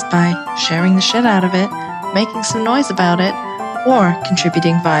podcast by sharing the shit out of it, making some noise about it, or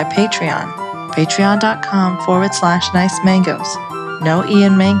contributing via Patreon. Patreon.com/nicemangoes. No E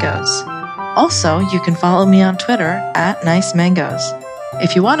in mangoes. Also, you can follow me on Twitter @nicemangoes.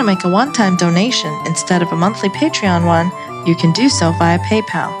 If you want to make a one-time donation instead of a monthly Patreon one, you can do so via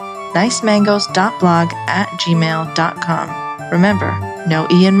PayPal, nicemangoes.blog@gmail.com. Remember, no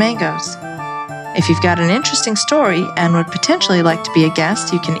E in mangoes. If you've got an interesting story and would potentially like to be a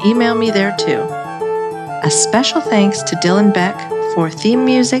guest, you can email me there too. A special thanks to Dylan Beck for theme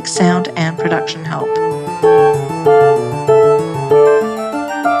music, sound, and production help.